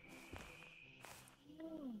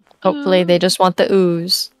 Hopefully, they just want the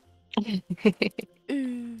ooze.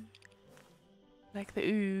 Ooh. Like the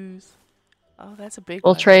ooze. Oh, that's a big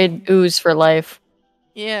We'll one. trade eh? ooze for life.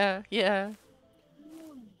 Yeah, yeah.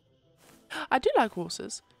 I do like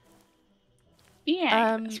horses.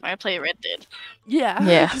 Yeah, that's why I play Red Dead. Yeah.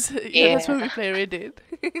 Yeah. That's why we play Red Dead.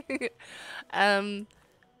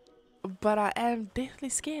 But I am deathly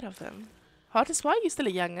scared of them. Hardest, why are you still a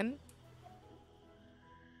young'un?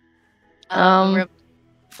 The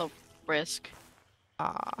risk.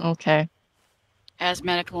 Ah, Okay.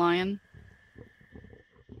 Asthmatic lion.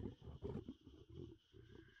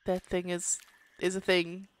 that thing is a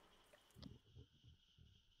thing.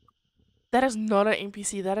 That is not an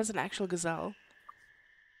NPC, that is an actual gazelle.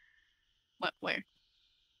 What? Where?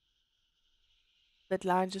 That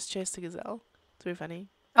lion just chased a gazelle. It's very funny.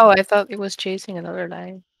 Oh, I thought it was chasing another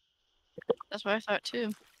lion. That's what I thought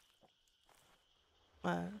too.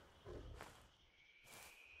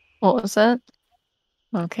 What was that?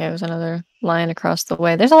 Okay, it was another lion across the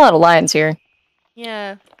way. There's a lot of lions here.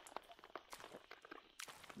 Yeah.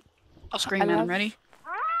 I'll scream at him. Ready?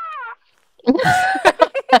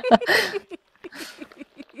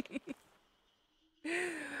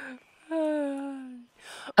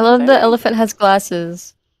 I love the Very- elephant has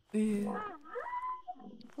glasses. Yeah.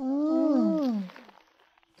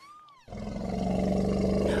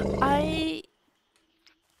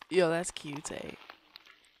 Yo, that's cute, eh?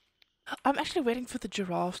 I'm actually waiting for the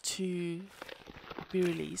giraffe to be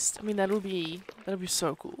released. I mean, that'll be so It's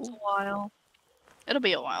a cool. while. It'll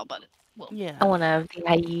be a while, but Yeah. I want to have the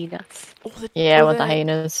hyenas. Yeah, or with the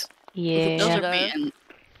hyenas. Yeah. those cheetah. are being.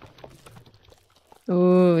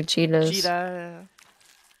 Ooh, cheetahs. cheetah.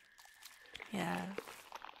 Yeah.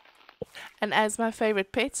 And as my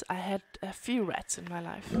favorite pets, I had a few rats in my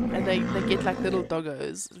life, and they get like little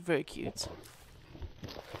doggos. Very cute.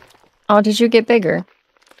 Oh, did you get bigger?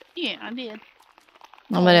 Yeah, I did.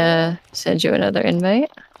 I'm gonna send you another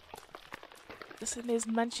invite. Listen, there's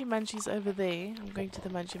munchy munchies over there. I'm going to the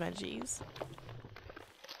munchy munchies.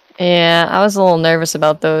 Yeah, I was a little nervous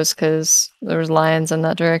about those because there was lions in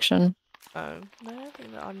that direction. Oh, no, I don't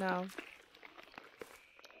think they're on now.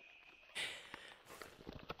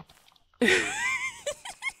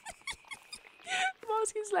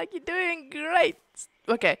 Mosky's like, you're doing great.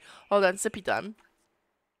 Okay, hold on, sippy time.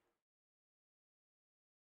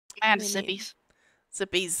 I had Let me- sippies.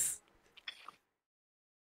 Sippies.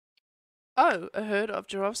 Oh, a herd of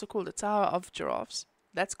giraffes are called a tower of giraffes.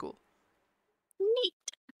 That's cool. Neat.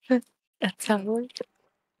 That sounds like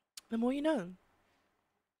The more you know.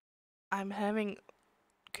 I'm having...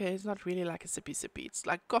 Okay, it's not really like a sippy sippy. It's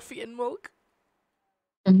like coffee and milk.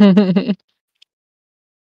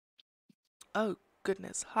 Oh,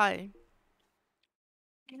 goodness. Hi.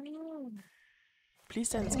 Please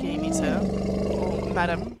don't scare me, sir. Or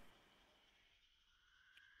madam.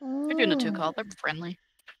 They're doing a 2-call. They're friendly.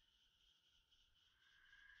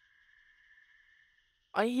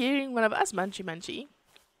 Are you hearing one of us, Munchy Munchy?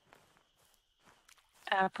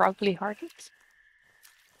 probably Hardens.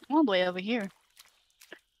 I'm all the way over here.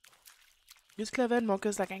 It's clever and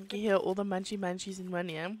Mocha's like, I can hear all the Munchy Munchies in one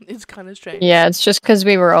ear. It's kind of strange. Yeah, it's just because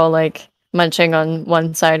we were all like munching on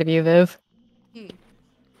one side of you, Viv.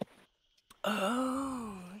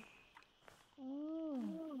 Oh.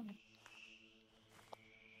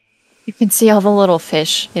 You can see all the little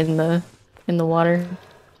fish in the water.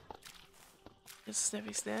 Just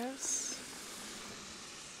sniffy sniffs.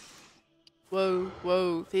 Whoa,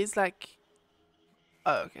 whoa. There's like...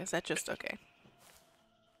 Oh, okay. Is that just okay?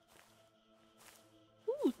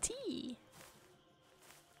 Ooh, tea.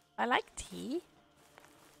 I like tea.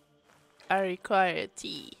 I require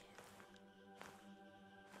tea.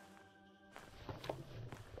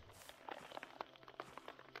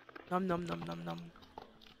 Nom nom nom nom nom.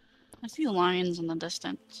 I see lions in the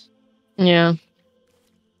distance. Yeah.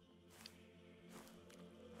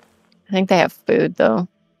 I think they have food though.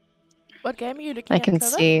 What game are you looking I at, can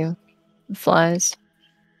Clover? see flies.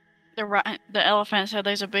 The elephant said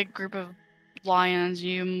there's a big group of lions.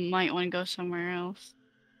 You might want to go somewhere else.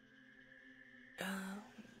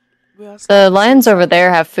 We are The slightly lions over suicide.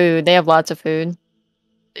 there have food. They have lots of food.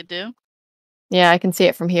 They do? Yeah, I can see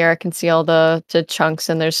it from here. I can see all the chunks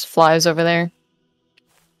and there's flies over there.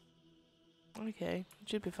 Okay, it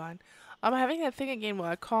should be fine. I'm having that thing again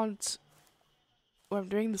where I can't... Where I'm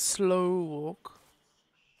doing the slow walk.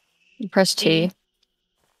 You press T.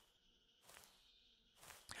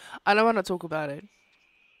 I don't want to talk about it.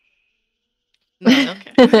 No.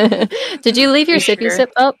 Okay. Did you leave your You sippy sure?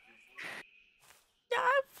 sip up? Yeah,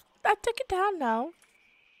 I took it down now.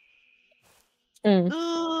 Mm,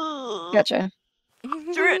 Ugh. gotcha.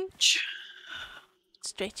 Stretch.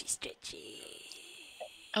 Stretchy, stretchy.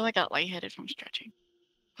 Oh, I got lightheaded from stretching.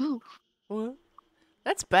 Ooh. What?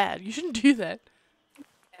 That's bad. You shouldn't do that.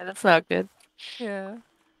 Yeah, that's not good. Yeah.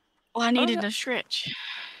 Well, I needed no. to stretch.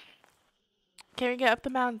 Can we get up the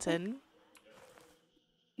mountain?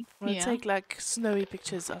 We'll Yeah. take like snowy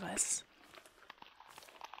pictures of us.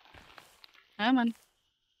 Come on.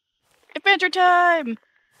 Adventure time!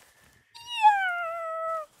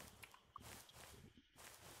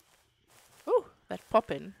 Ooh, that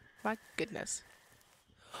poppin'. My goodness.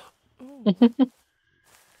 Ooh.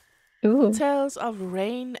 Ooh. Tales of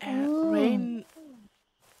rain and rain.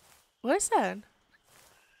 What is that?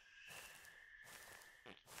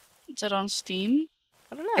 Is it on Steam?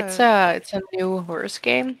 I don't know. It's a new horse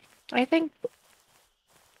game, I think.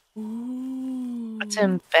 Ooh. It's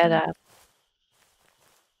in beta.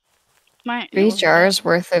 My 3 jars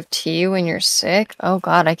worth of tea when you're sick? Oh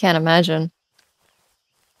god, I can't imagine.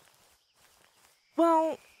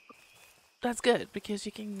 Well, that's good because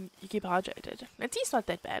you keep hydrated. And tea's not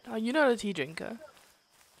that bad. Oh, you're not a tea drinker.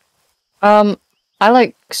 I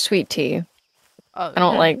like sweet tea. Oh. I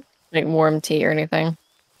don't like warm tea or anything.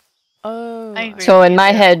 Oh. I agree. So with in you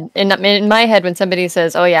my there. head, in my head, when somebody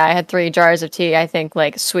says, "Oh yeah, I had 3 jars of tea," I think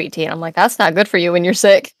like sweet tea, and I'm like, "That's not good for you when you're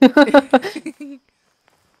sick."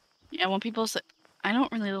 Yeah, when people say, I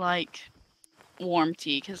don't really like warm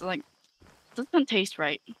tea because like it doesn't taste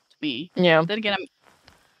right to me. Yeah. Then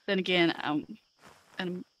again, I'm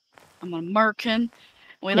an American.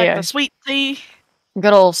 We like Yeah. the sweet tea.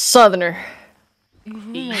 Good old Southerner.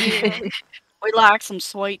 Yeah. We like some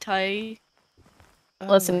sweet tea. Oh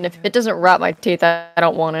Listen, my if it God. doesn't rot my teeth, I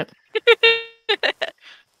don't want it.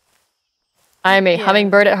 I am a Yeah.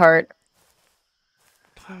 hummingbird at heart.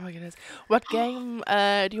 Oh my goodness. What game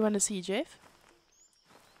do you want to see, Jeff?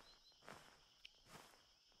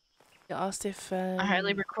 You asked if I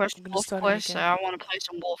highly request I'm gonna Wolf start it Quest. So again. I want to play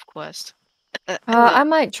some Wolf Quest. I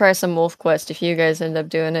might try some Wolf Quest if you guys end up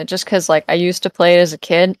doing it, just because like I used to play it as a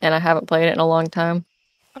kid and I haven't played it in a long time.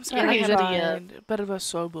 I'm Yeah, sorry, they I have the, tried, but it was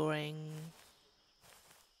so boring.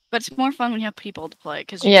 But it's more fun when you have people to play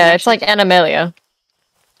because Yeah, it's like Animalia.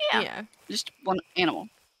 yeah, Yeah. just one animal.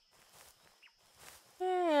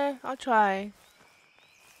 Yeah, I'll try.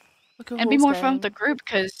 Like a And be horse more fun with the game. group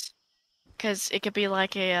because it could be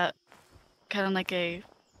like a kind of like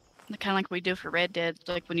we do for Red Dead,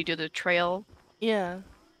 like when you do the trail Yeah.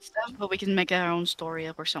 stuff, but we can make our own story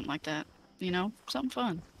up or something like that. You know, something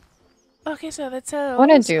fun. Okay, so the I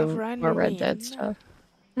want to Tales of do Ryan more Red Dead Ravine. stuff.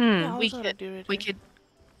 Yeah, I Hmm. We also want to could do it. we could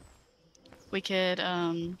we could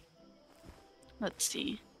let's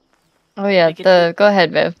see. Oh yeah, We could do go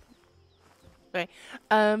ahead, Viv.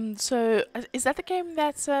 So is that the game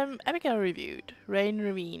that Abigail reviewed? Rain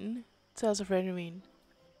Ravine. Tales of Rain Ravine.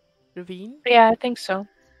 Ravine? Yeah, I think so.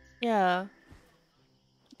 Yeah.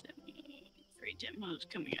 free demos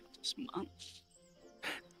coming out this month.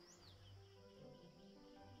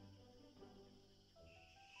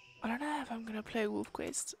 I don't know if I'm gonna play Wolf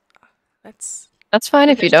Quest. That's That's fine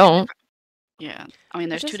if you There's two don't. Yeah, I mean,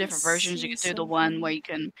 there's two doesn't different versions. You seem could do the one where something. you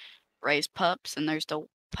can raise pups, and there's the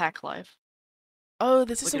pack life. Oh,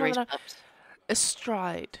 this We is the could one raise that pups.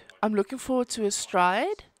 Astride. I'm looking forward to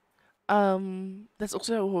Astride. That's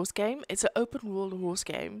also a horse game. It's an open world horse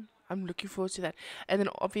game. I'm looking forward to that. And then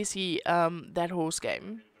obviously, that horse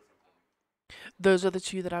game. Those are the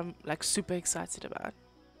two that I'm like super excited about.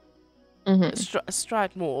 Hmm.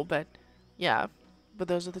 Astride more, but yeah. But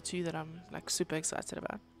those are the two that I'm like super excited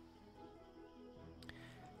about.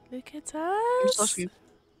 Look at I'm just us. looking.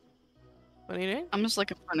 What are you doing? I'm just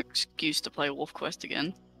looking for an excuse to play Wolf Quest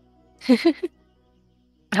again.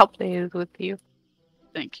 I'll play it with you.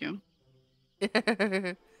 Thank you.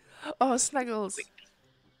 Oh, Snuggles.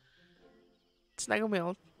 Snuggle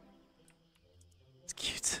Meal. It's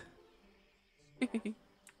cute.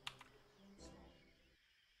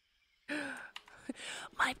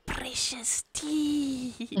 My precious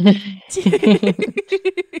tea.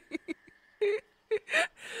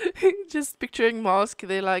 Just picturing Mask,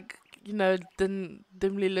 they're like, you know,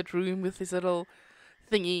 dimly lit room with this little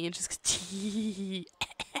thingy and just tea.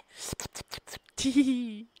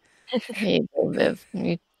 Tea. Hey, Viv,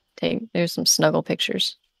 there's some snuggle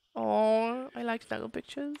pictures. Oh, I like snuggle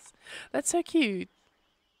pictures. That's so cute.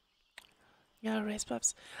 Yeah, race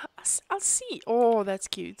pups. I'll see. Oh, that's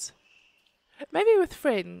cute. Maybe with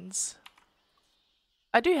friends.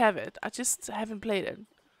 I do have it. I just haven't played it.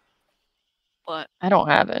 But I don't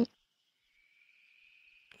have it.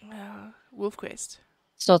 Wolf Quest.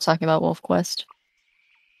 Still talking about Wolf Quest.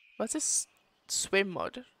 What's this swim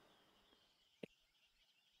mod?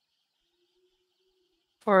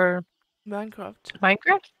 For Minecraft.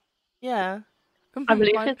 Minecraft? Yeah. I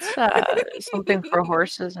believe Mine- it's something for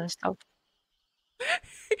horses and stuff.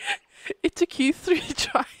 It took you 3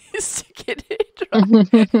 tries to get it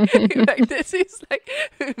right. Like this is like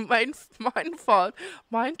mine fault.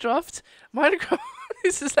 Minecraft.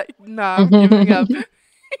 This is like nah, I'm giving up.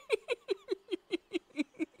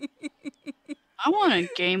 I want a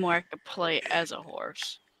game where I could play as a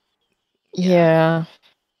horse. Yeah.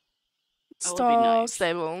 That would be Star nice.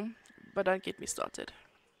 stable, but don't get me started.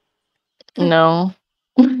 No.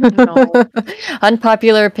 No.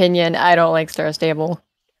 Unpopular opinion. I don't like Star Stable.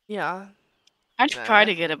 Yeah. I tried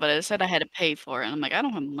to get it, but it said I had to pay for it, and I'm like, I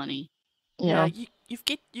don't have money. Yeah, Yeah. you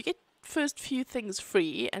get first few things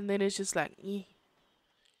free, and then it's just like, eh.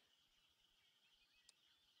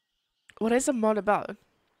 What is the mod about?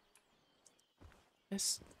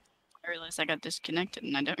 Yes. I realized I got disconnected,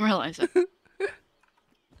 and I didn't realize it.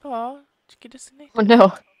 Oh, did you get disconnected? Oh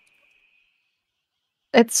no.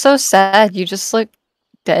 It's so sad. You just look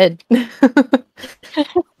dead.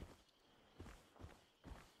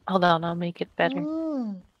 Hold on, I'll make it better.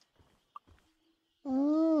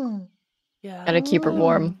 Yeah. Gotta keep her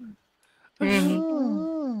warm.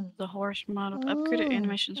 The horse model, upgraded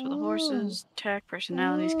animations for the horses, tech,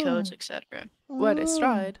 personalities, codes, etc. What is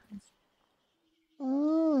Stride?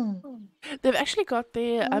 They've actually got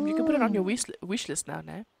their you can put it on your wish list now,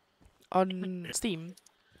 on Steam.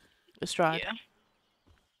 Stride. Yeah.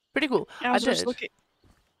 Pretty cool. I was just looking.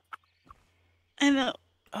 And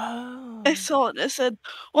Oh. I saw it. It said,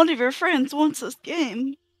 one of your friends wants this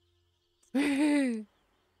game. If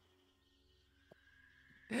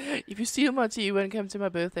you steal my tea, you won't come to my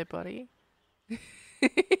birthday party.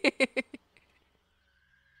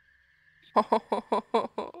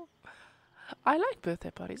 I like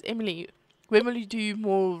birthday parties. Emily, when will you do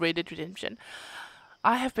more Red Dead Redemption?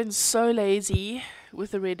 I have been so lazy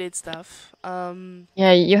with the Red Dead stuff.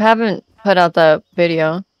 Yeah, you haven't put out the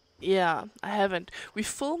video. Yeah, I haven't. We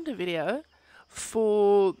filmed a video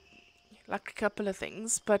for like a couple of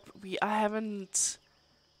things, but I haven't.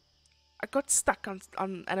 I got stuck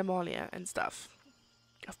on Animalia and stuff.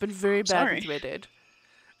 I've been very bad Sorry. with Red Dead.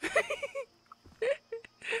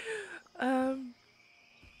 um,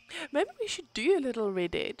 maybe we should do a little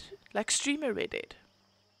Red Dead, like stream a Red Dead.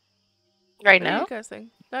 Right What do you now? guys think?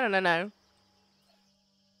 No.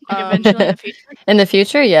 Like eventually in the future. In the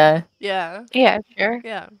future, yeah. Yeah, Yeah, sure.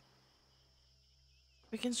 yeah.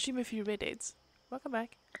 We can stream a few Red Deads. Welcome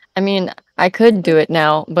back. I mean, I could do it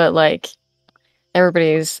now, but like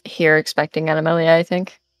everybody's here expecting Animalia, I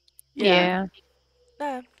think. Yeah.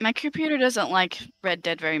 Nah. My computer doesn't like Red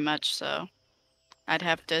Dead very much, so I'd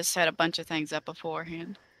have to set a bunch of things up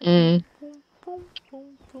beforehand. Mm.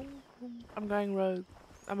 I'm going rogue.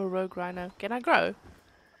 I'm a rogue rhino. Can I grow?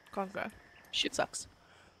 Can't grow. Shoot. Sucks.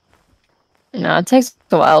 No, it takes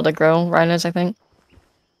a while to grow rhinos, I think.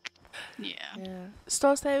 Yeah. Yeah.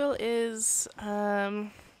 Star Stable is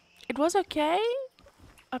it was okay.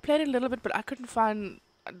 I played it a little bit, but I couldn't find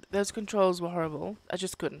those controls were horrible. I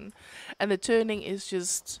just couldn't. And the turning is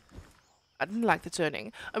just I didn't like the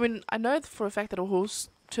turning. I mean, I know for a fact that a horse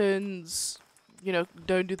turns, you know,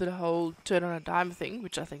 don't do the whole turn on a dime thing,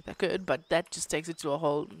 which I think they could, but that just takes it to a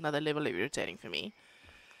whole another level of irritating for me.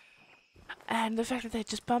 And the fact that they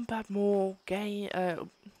just pump out more games.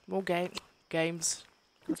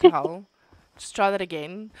 What the hell? Just try that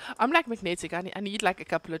again. I'm like magnetic. I need like a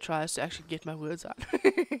couple of tries to actually get my words out.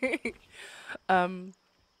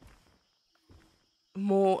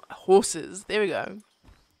 More horses. There we go.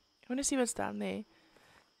 I want to see what's down there.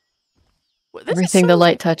 Well, this is Everything the so-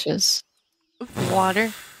 light touches.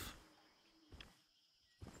 Water.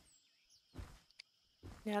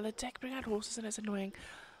 Yeah, the tech bring out horses and it's annoying.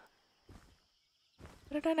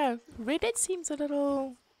 But I don't know. Red Dead seems a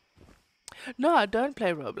little... No, I don't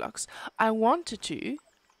play Roblox. I wanted to,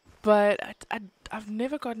 but I've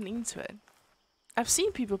never gotten into it. I've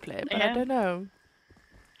seen people play it, but I Yeah. don't know.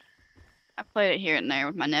 I played it here and there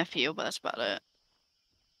with my nephew, but that's about it.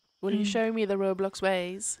 Will you show me the Roblox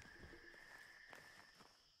ways?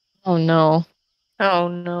 Oh no. Oh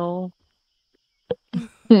no.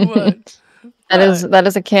 What? That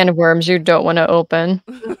is a can of worms you don't want to open.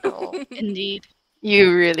 No. Indeed.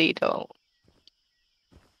 You really don't.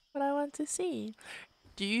 What I want to see.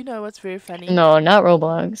 Do you know what's very funny? No, not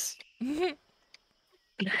Roblox.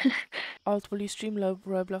 Alt, will you stream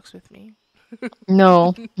Roblox with me?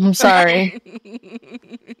 No, I'm sorry.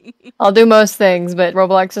 I'll do most things, but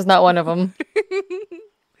Roblox is not one of them.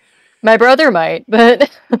 My brother might,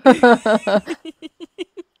 but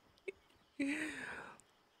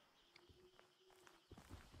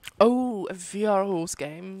Oh, a VR horse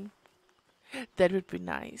game. That would be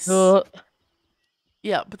nice.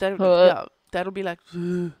 Yeah, but that'll be like.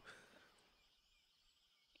 You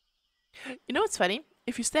know what's funny?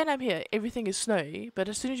 If you stand up here, everything is snowy, but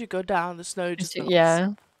as soon as you go down, the snow just melts. yeah,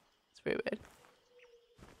 It's very weird.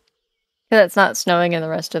 it's not snowing in the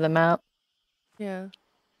rest of the map. Yeah.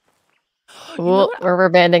 Ooh, what? rubber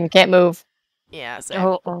banding, can't move. Yeah.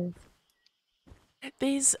 So Oh.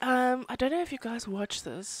 there's I don't know if you guys watch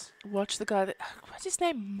this. Watch the guy that what's his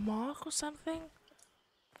name? Mark or something?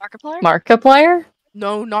 Markiplier? Markiplier?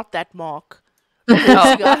 No, not that Mark. No.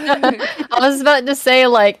 This guy. I was about to say,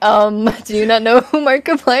 like, do you not know who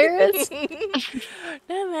Markiplier is?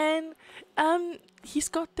 No man. He's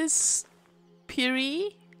got this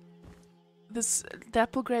Piri, this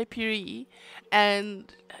dapple grey Piri,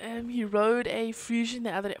 and he rode a Fusion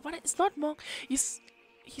the other day. What? It's not Mark. He's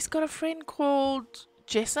got a friend called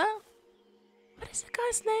Jessa. What is the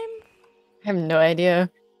guy's name? I have no idea.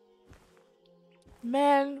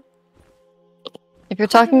 Man, If you're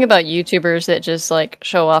talking about YouTubers that just, like,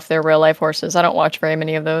 show off their real life horses, I don't watch very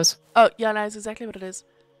many of those. oh yeah, no, it's exactly what it is.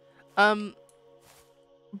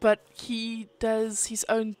 But he does his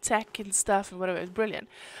own tech and stuff and whatever. It's brilliant.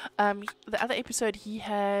 The other episode he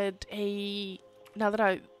had a. Now that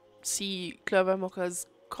I see Clover Mocha's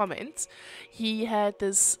comments, he had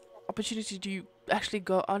this opportunity to actually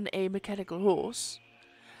go on a mechanical horse,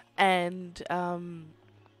 and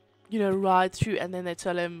you know, ride through, and then they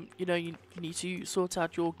tell him, you know, you need to sort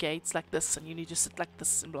out your gates like this, and you need to sit like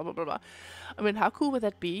this, and blah blah blah blah. I mean, how cool would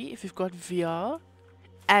that be if you've got VR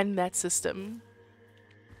and that system?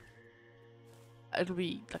 It'll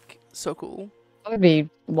be like so cool. That would be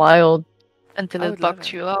wild. Until I it would love bugs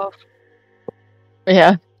it. you off.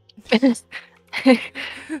 Yeah.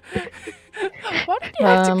 Why did you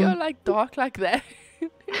have to go like dark like that?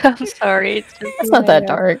 I'm sorry. It's just It's not that my,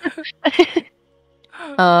 dark.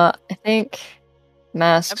 I think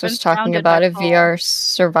Masks I've been was talking surrounded by about a fall. VR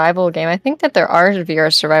survival game. I think that there are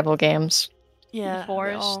VR survival games. Yeah, The they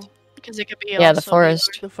forest. are. Because it could be Yeah, the also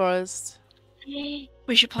forest. The forest. VR.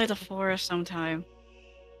 We should play the forest sometime.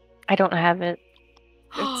 I don't have it.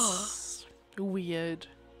 It's weird.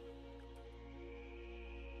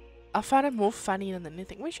 I find it more funny than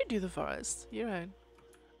anything. We should do the forest. You're right.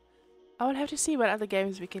 I would have to see what other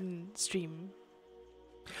games we can stream.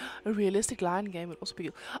 A realistic lion game would also be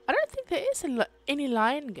good. I don't think there is any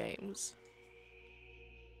lion games.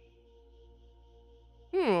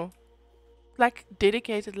 Like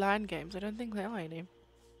dedicated lion games. I don't think there are any.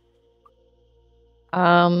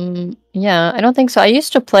 Yeah, I don't think so. I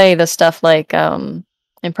used to play the stuff like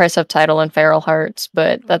Impressive Title and Feral Hearts,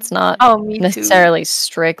 but that's not Oh, me too. necessarily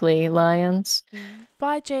strictly lions.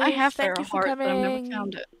 Bye, Jade. I have Thank Feral you for Heart, but I've never coming.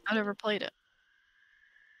 found it. I've never played it.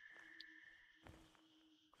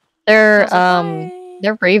 They're Bye.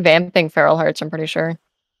 they're revamping Feral Hearts, I'm pretty sure.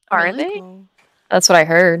 Are Really? they? Cool. That's what I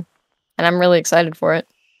heard. And I'm really excited for it.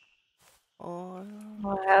 Oh.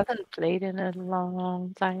 Well, I haven't played in a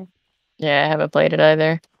long time. Yeah, I haven't played it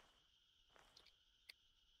either.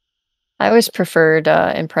 I always preferred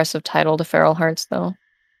Impressive Title to Feral Hearts, though.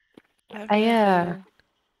 I've I, never played it.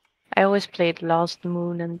 I always played Lost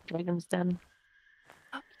Moon and Dragon's Den.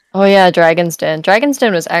 Oh yeah, Dragon's Den. Dragon's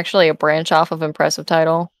Den was actually a branch off of Impressive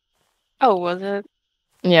Title. Oh, was it?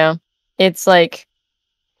 Yeah. It's like,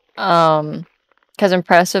 because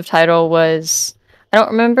Impressive Title was, I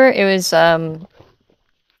don't remember, it was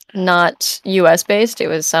not US based, it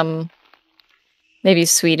was maybe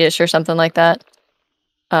Swedish or something like that.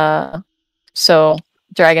 So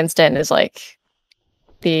Dragon's Den is like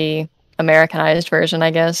the Americanized version,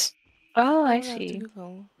 I guess. Oh, I I'll have to see.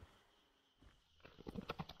 Google.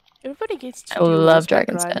 Everybody gets to I do love horseback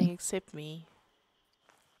Dragon's riding Den. except me.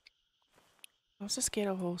 I'm so scared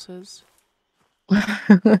of horses.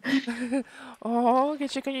 Oh, okay,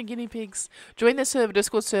 check on your guinea pigs. Join the server,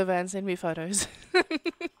 Discord server, and send me photos.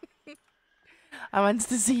 I want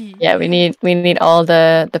to see. Yeah, we need all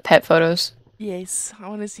the pet photos. Yes, I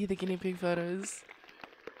want to see the guinea pig photos.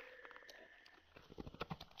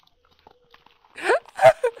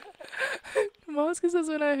 Mask says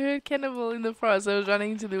when I heard cannibal in the forest, I was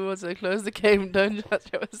running to the woods. I closed the game. Don't judge.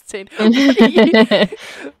 I was 10.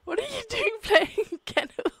 What are you doing playing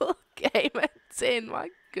cannibal game at 10? My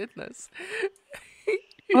goodness.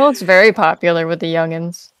 Well, it's very popular with the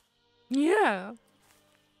youngins. Yeah.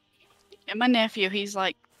 And my nephew, he's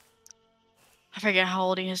like, I forget how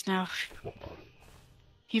old he is now.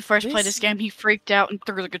 He first played this game, he freaked out and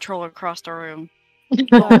threw the controller across the room.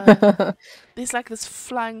 There's like this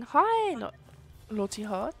flying high, Lottie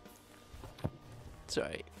Heart.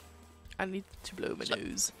 Sorry. I need to blow my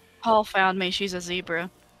nose. Paul found me, she's a zebra.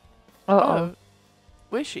 Uh-oh.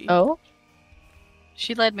 Where's she? Oh?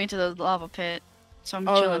 She led me to the lava pit, so I'm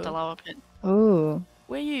chilling at the lava pit. Ooh.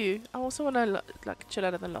 Where are you? I also want to like chill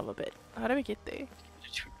out in the lava bit. How do we get there?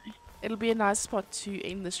 It'll be a nice spot to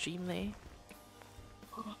end the stream there.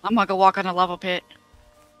 I'm gonna go walk on the lava pit.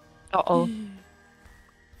 Uh-oh.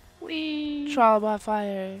 Whee! Trial by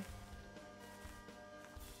fire.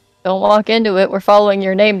 Don't walk into it. We're following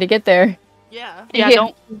your name to get there. Yeah. Yeah,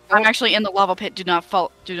 don't. I'm actually in the lava pit. Do not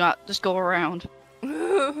fall. Do not just go around.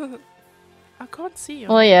 I can't see you.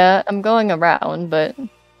 Well, yeah, I'm going around, but...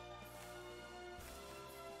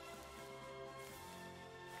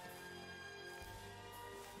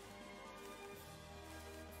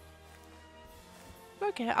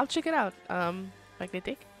 Okay, I'll check it out.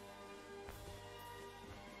 Magnetic.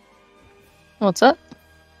 What's up?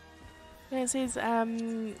 Yeah, it says,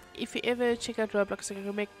 if you ever check out Roblox,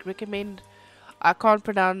 I recommend. I can't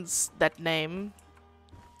pronounce that name.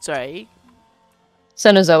 Sorry.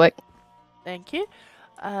 Cenozoic. Thank you.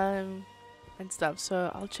 And stuff.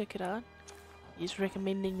 So I'll check it out. He's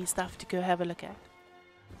recommending me stuff to go have a look at.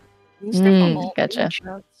 Gotcha.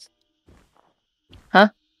 Screenshots. Huh?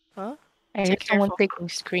 Huh? I heard someone taking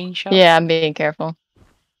screenshots. Yeah, I'm being careful.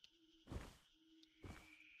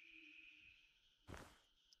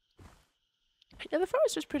 Yeah, the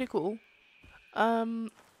forest was pretty cool.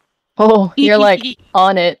 Oh, you're like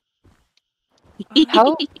on it.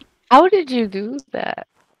 How did you do that?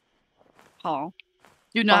 Paul,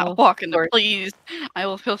 do not Oh, walk in sorry. there, please. I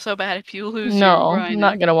will feel so bad if you lose your No, rhino. I'm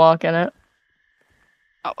not gonna walk in it.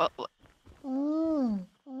 Oh, Oh.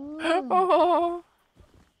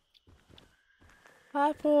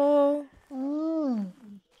 Hi, Paul.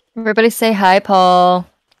 Everybody say hi, Paul.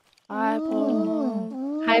 Hi,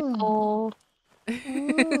 Paul. Hi, Paul.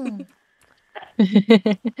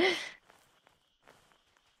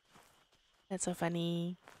 That's so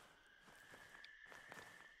funny.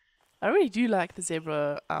 I really do like the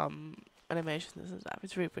zebra animations and stuff.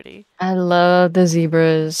 It's really pretty. I love the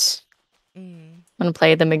zebras. Mm. I'm gonna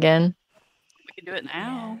play them again. we can do it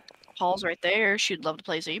now. Paul's right there. She'd love to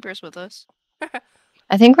play zebras with us.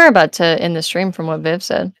 I think we're about to end the stream from what Viv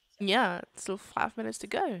said. Yeah, still 5 minutes to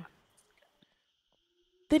go.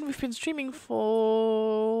 Then we've been streaming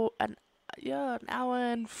for an hour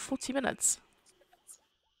and 40 minutes.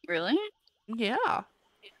 Really? Yeah.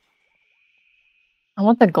 I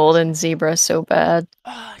want the golden zebra so bad.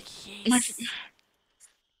 Oh, My yes.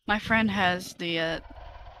 my friend has the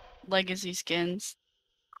legacy skins.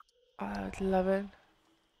 I'd love it.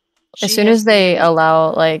 As She soon has as they the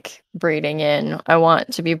allow like breeding in, I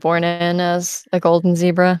want to be born in as a golden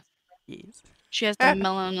zebra. Yes. she has the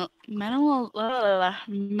Melanistic.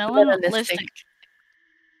 melanistic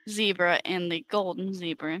zebra and the golden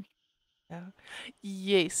zebra. Yeah.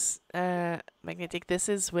 Yes. Magnetic, this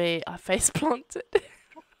is where I face planted.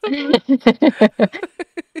 And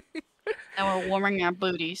we're warming our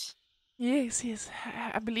booties. Yes, yes.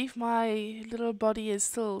 I believe my little body is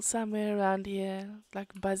still somewhere around here, like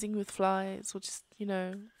buzzing with flies, or just,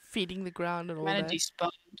 feeding the ground and all Trying to that. despawn.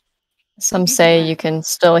 Some say you can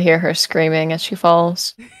still hear her screaming as she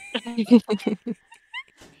falls. You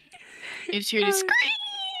just hear this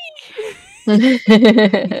Oh. scream.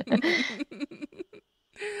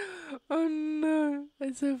 Oh no,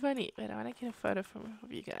 that's so funny. Wait, I want to get a photo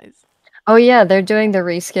of you guys. Oh yeah, they're doing the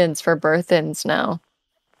reskins for birth-ins now.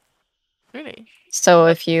 Really? So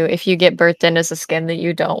if you get birthed in as a skin that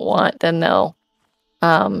you don't want, then they'll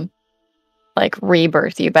like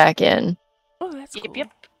rebirth you back in. Oh, that's Yep, cool.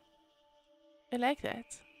 yep. I like that.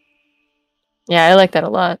 Yeah, I like that a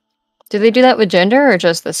lot. Do they do that with gender or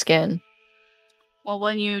just the skin? Well,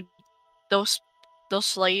 when you they'll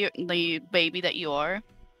slay the baby that you are.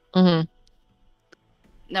 Mm-hmm.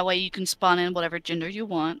 That way you can spawn in whatever gender you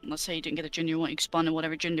want. Let's say you didn't get a gender you want, you can spawn in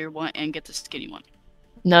whatever gender you want and get the skin you want.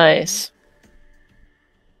 Nice.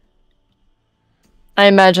 I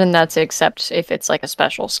imagine that's except if it's like a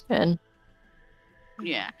special skin.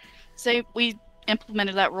 Yeah. Say we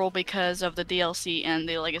implemented that rule because of the DLC and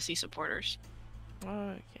the legacy supporters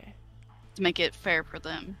Oh, okay. to make it fair for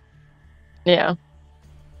them. Yeah.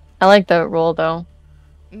 I like that rule though.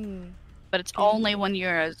 Mm. But it's Yeah. only when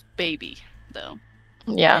you're a baby, though,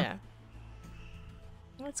 Yeah.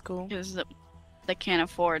 That's cool. because they can't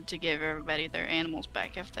afford to give everybody their animals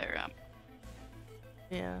back if they're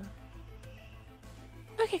Yeah.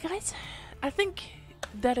 Okay, guys. I think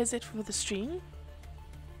that is it for the stream.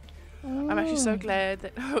 I'm actually so glad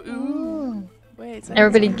that. Ooh. Wait. So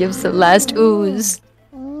Everybody gives the last ooze.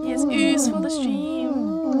 Yes, ooze for the stream.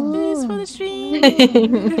 Ooze for the stream.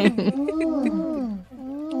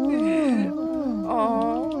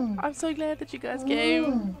 Oh, I'm so glad that you guys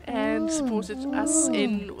came and supported us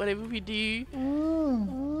in whatever we do.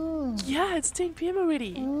 Yeah, it's 10 p.m.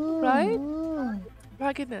 already, right?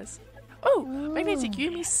 My goodness. Oh, Magnetic, you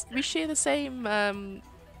and me, we share the same time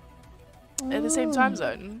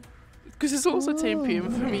zone. Because it's also 10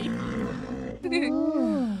 p.m. for me.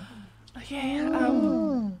 Okay,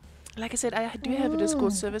 like I said, I do have a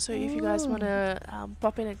Discord server, so if you guys want to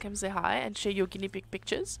pop in and come say hi and share your guinea pig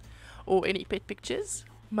pictures or any pet pictures,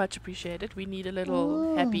 much appreciated. We need a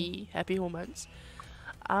little happy hormones.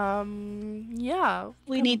 Yeah.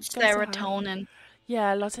 we need come say hi. serotonin.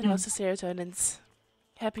 Yeah, lots and lots of serotonins.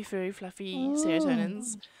 Happy, furry, fluffy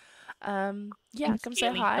serotonins. Yeah, And come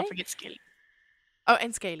Scaly. say hi. Don't forget Scaly. Oh,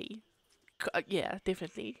 and Scaly. Yeah,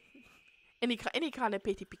 definitely. Any kind of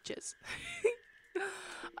petty pictures.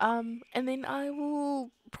 And then I will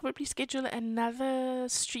probably schedule another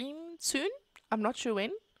stream soon. I'm not sure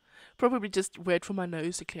when. Probably just wait for my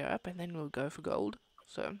nose to clear up and then we'll go for gold.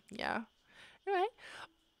 So, yeah. Anyway,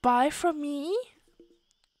 bye from me.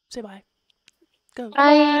 Say bye. Go.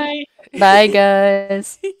 Bye. Bye,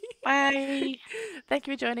 guys. Bye. Thank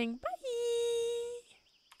you for joining. Bye.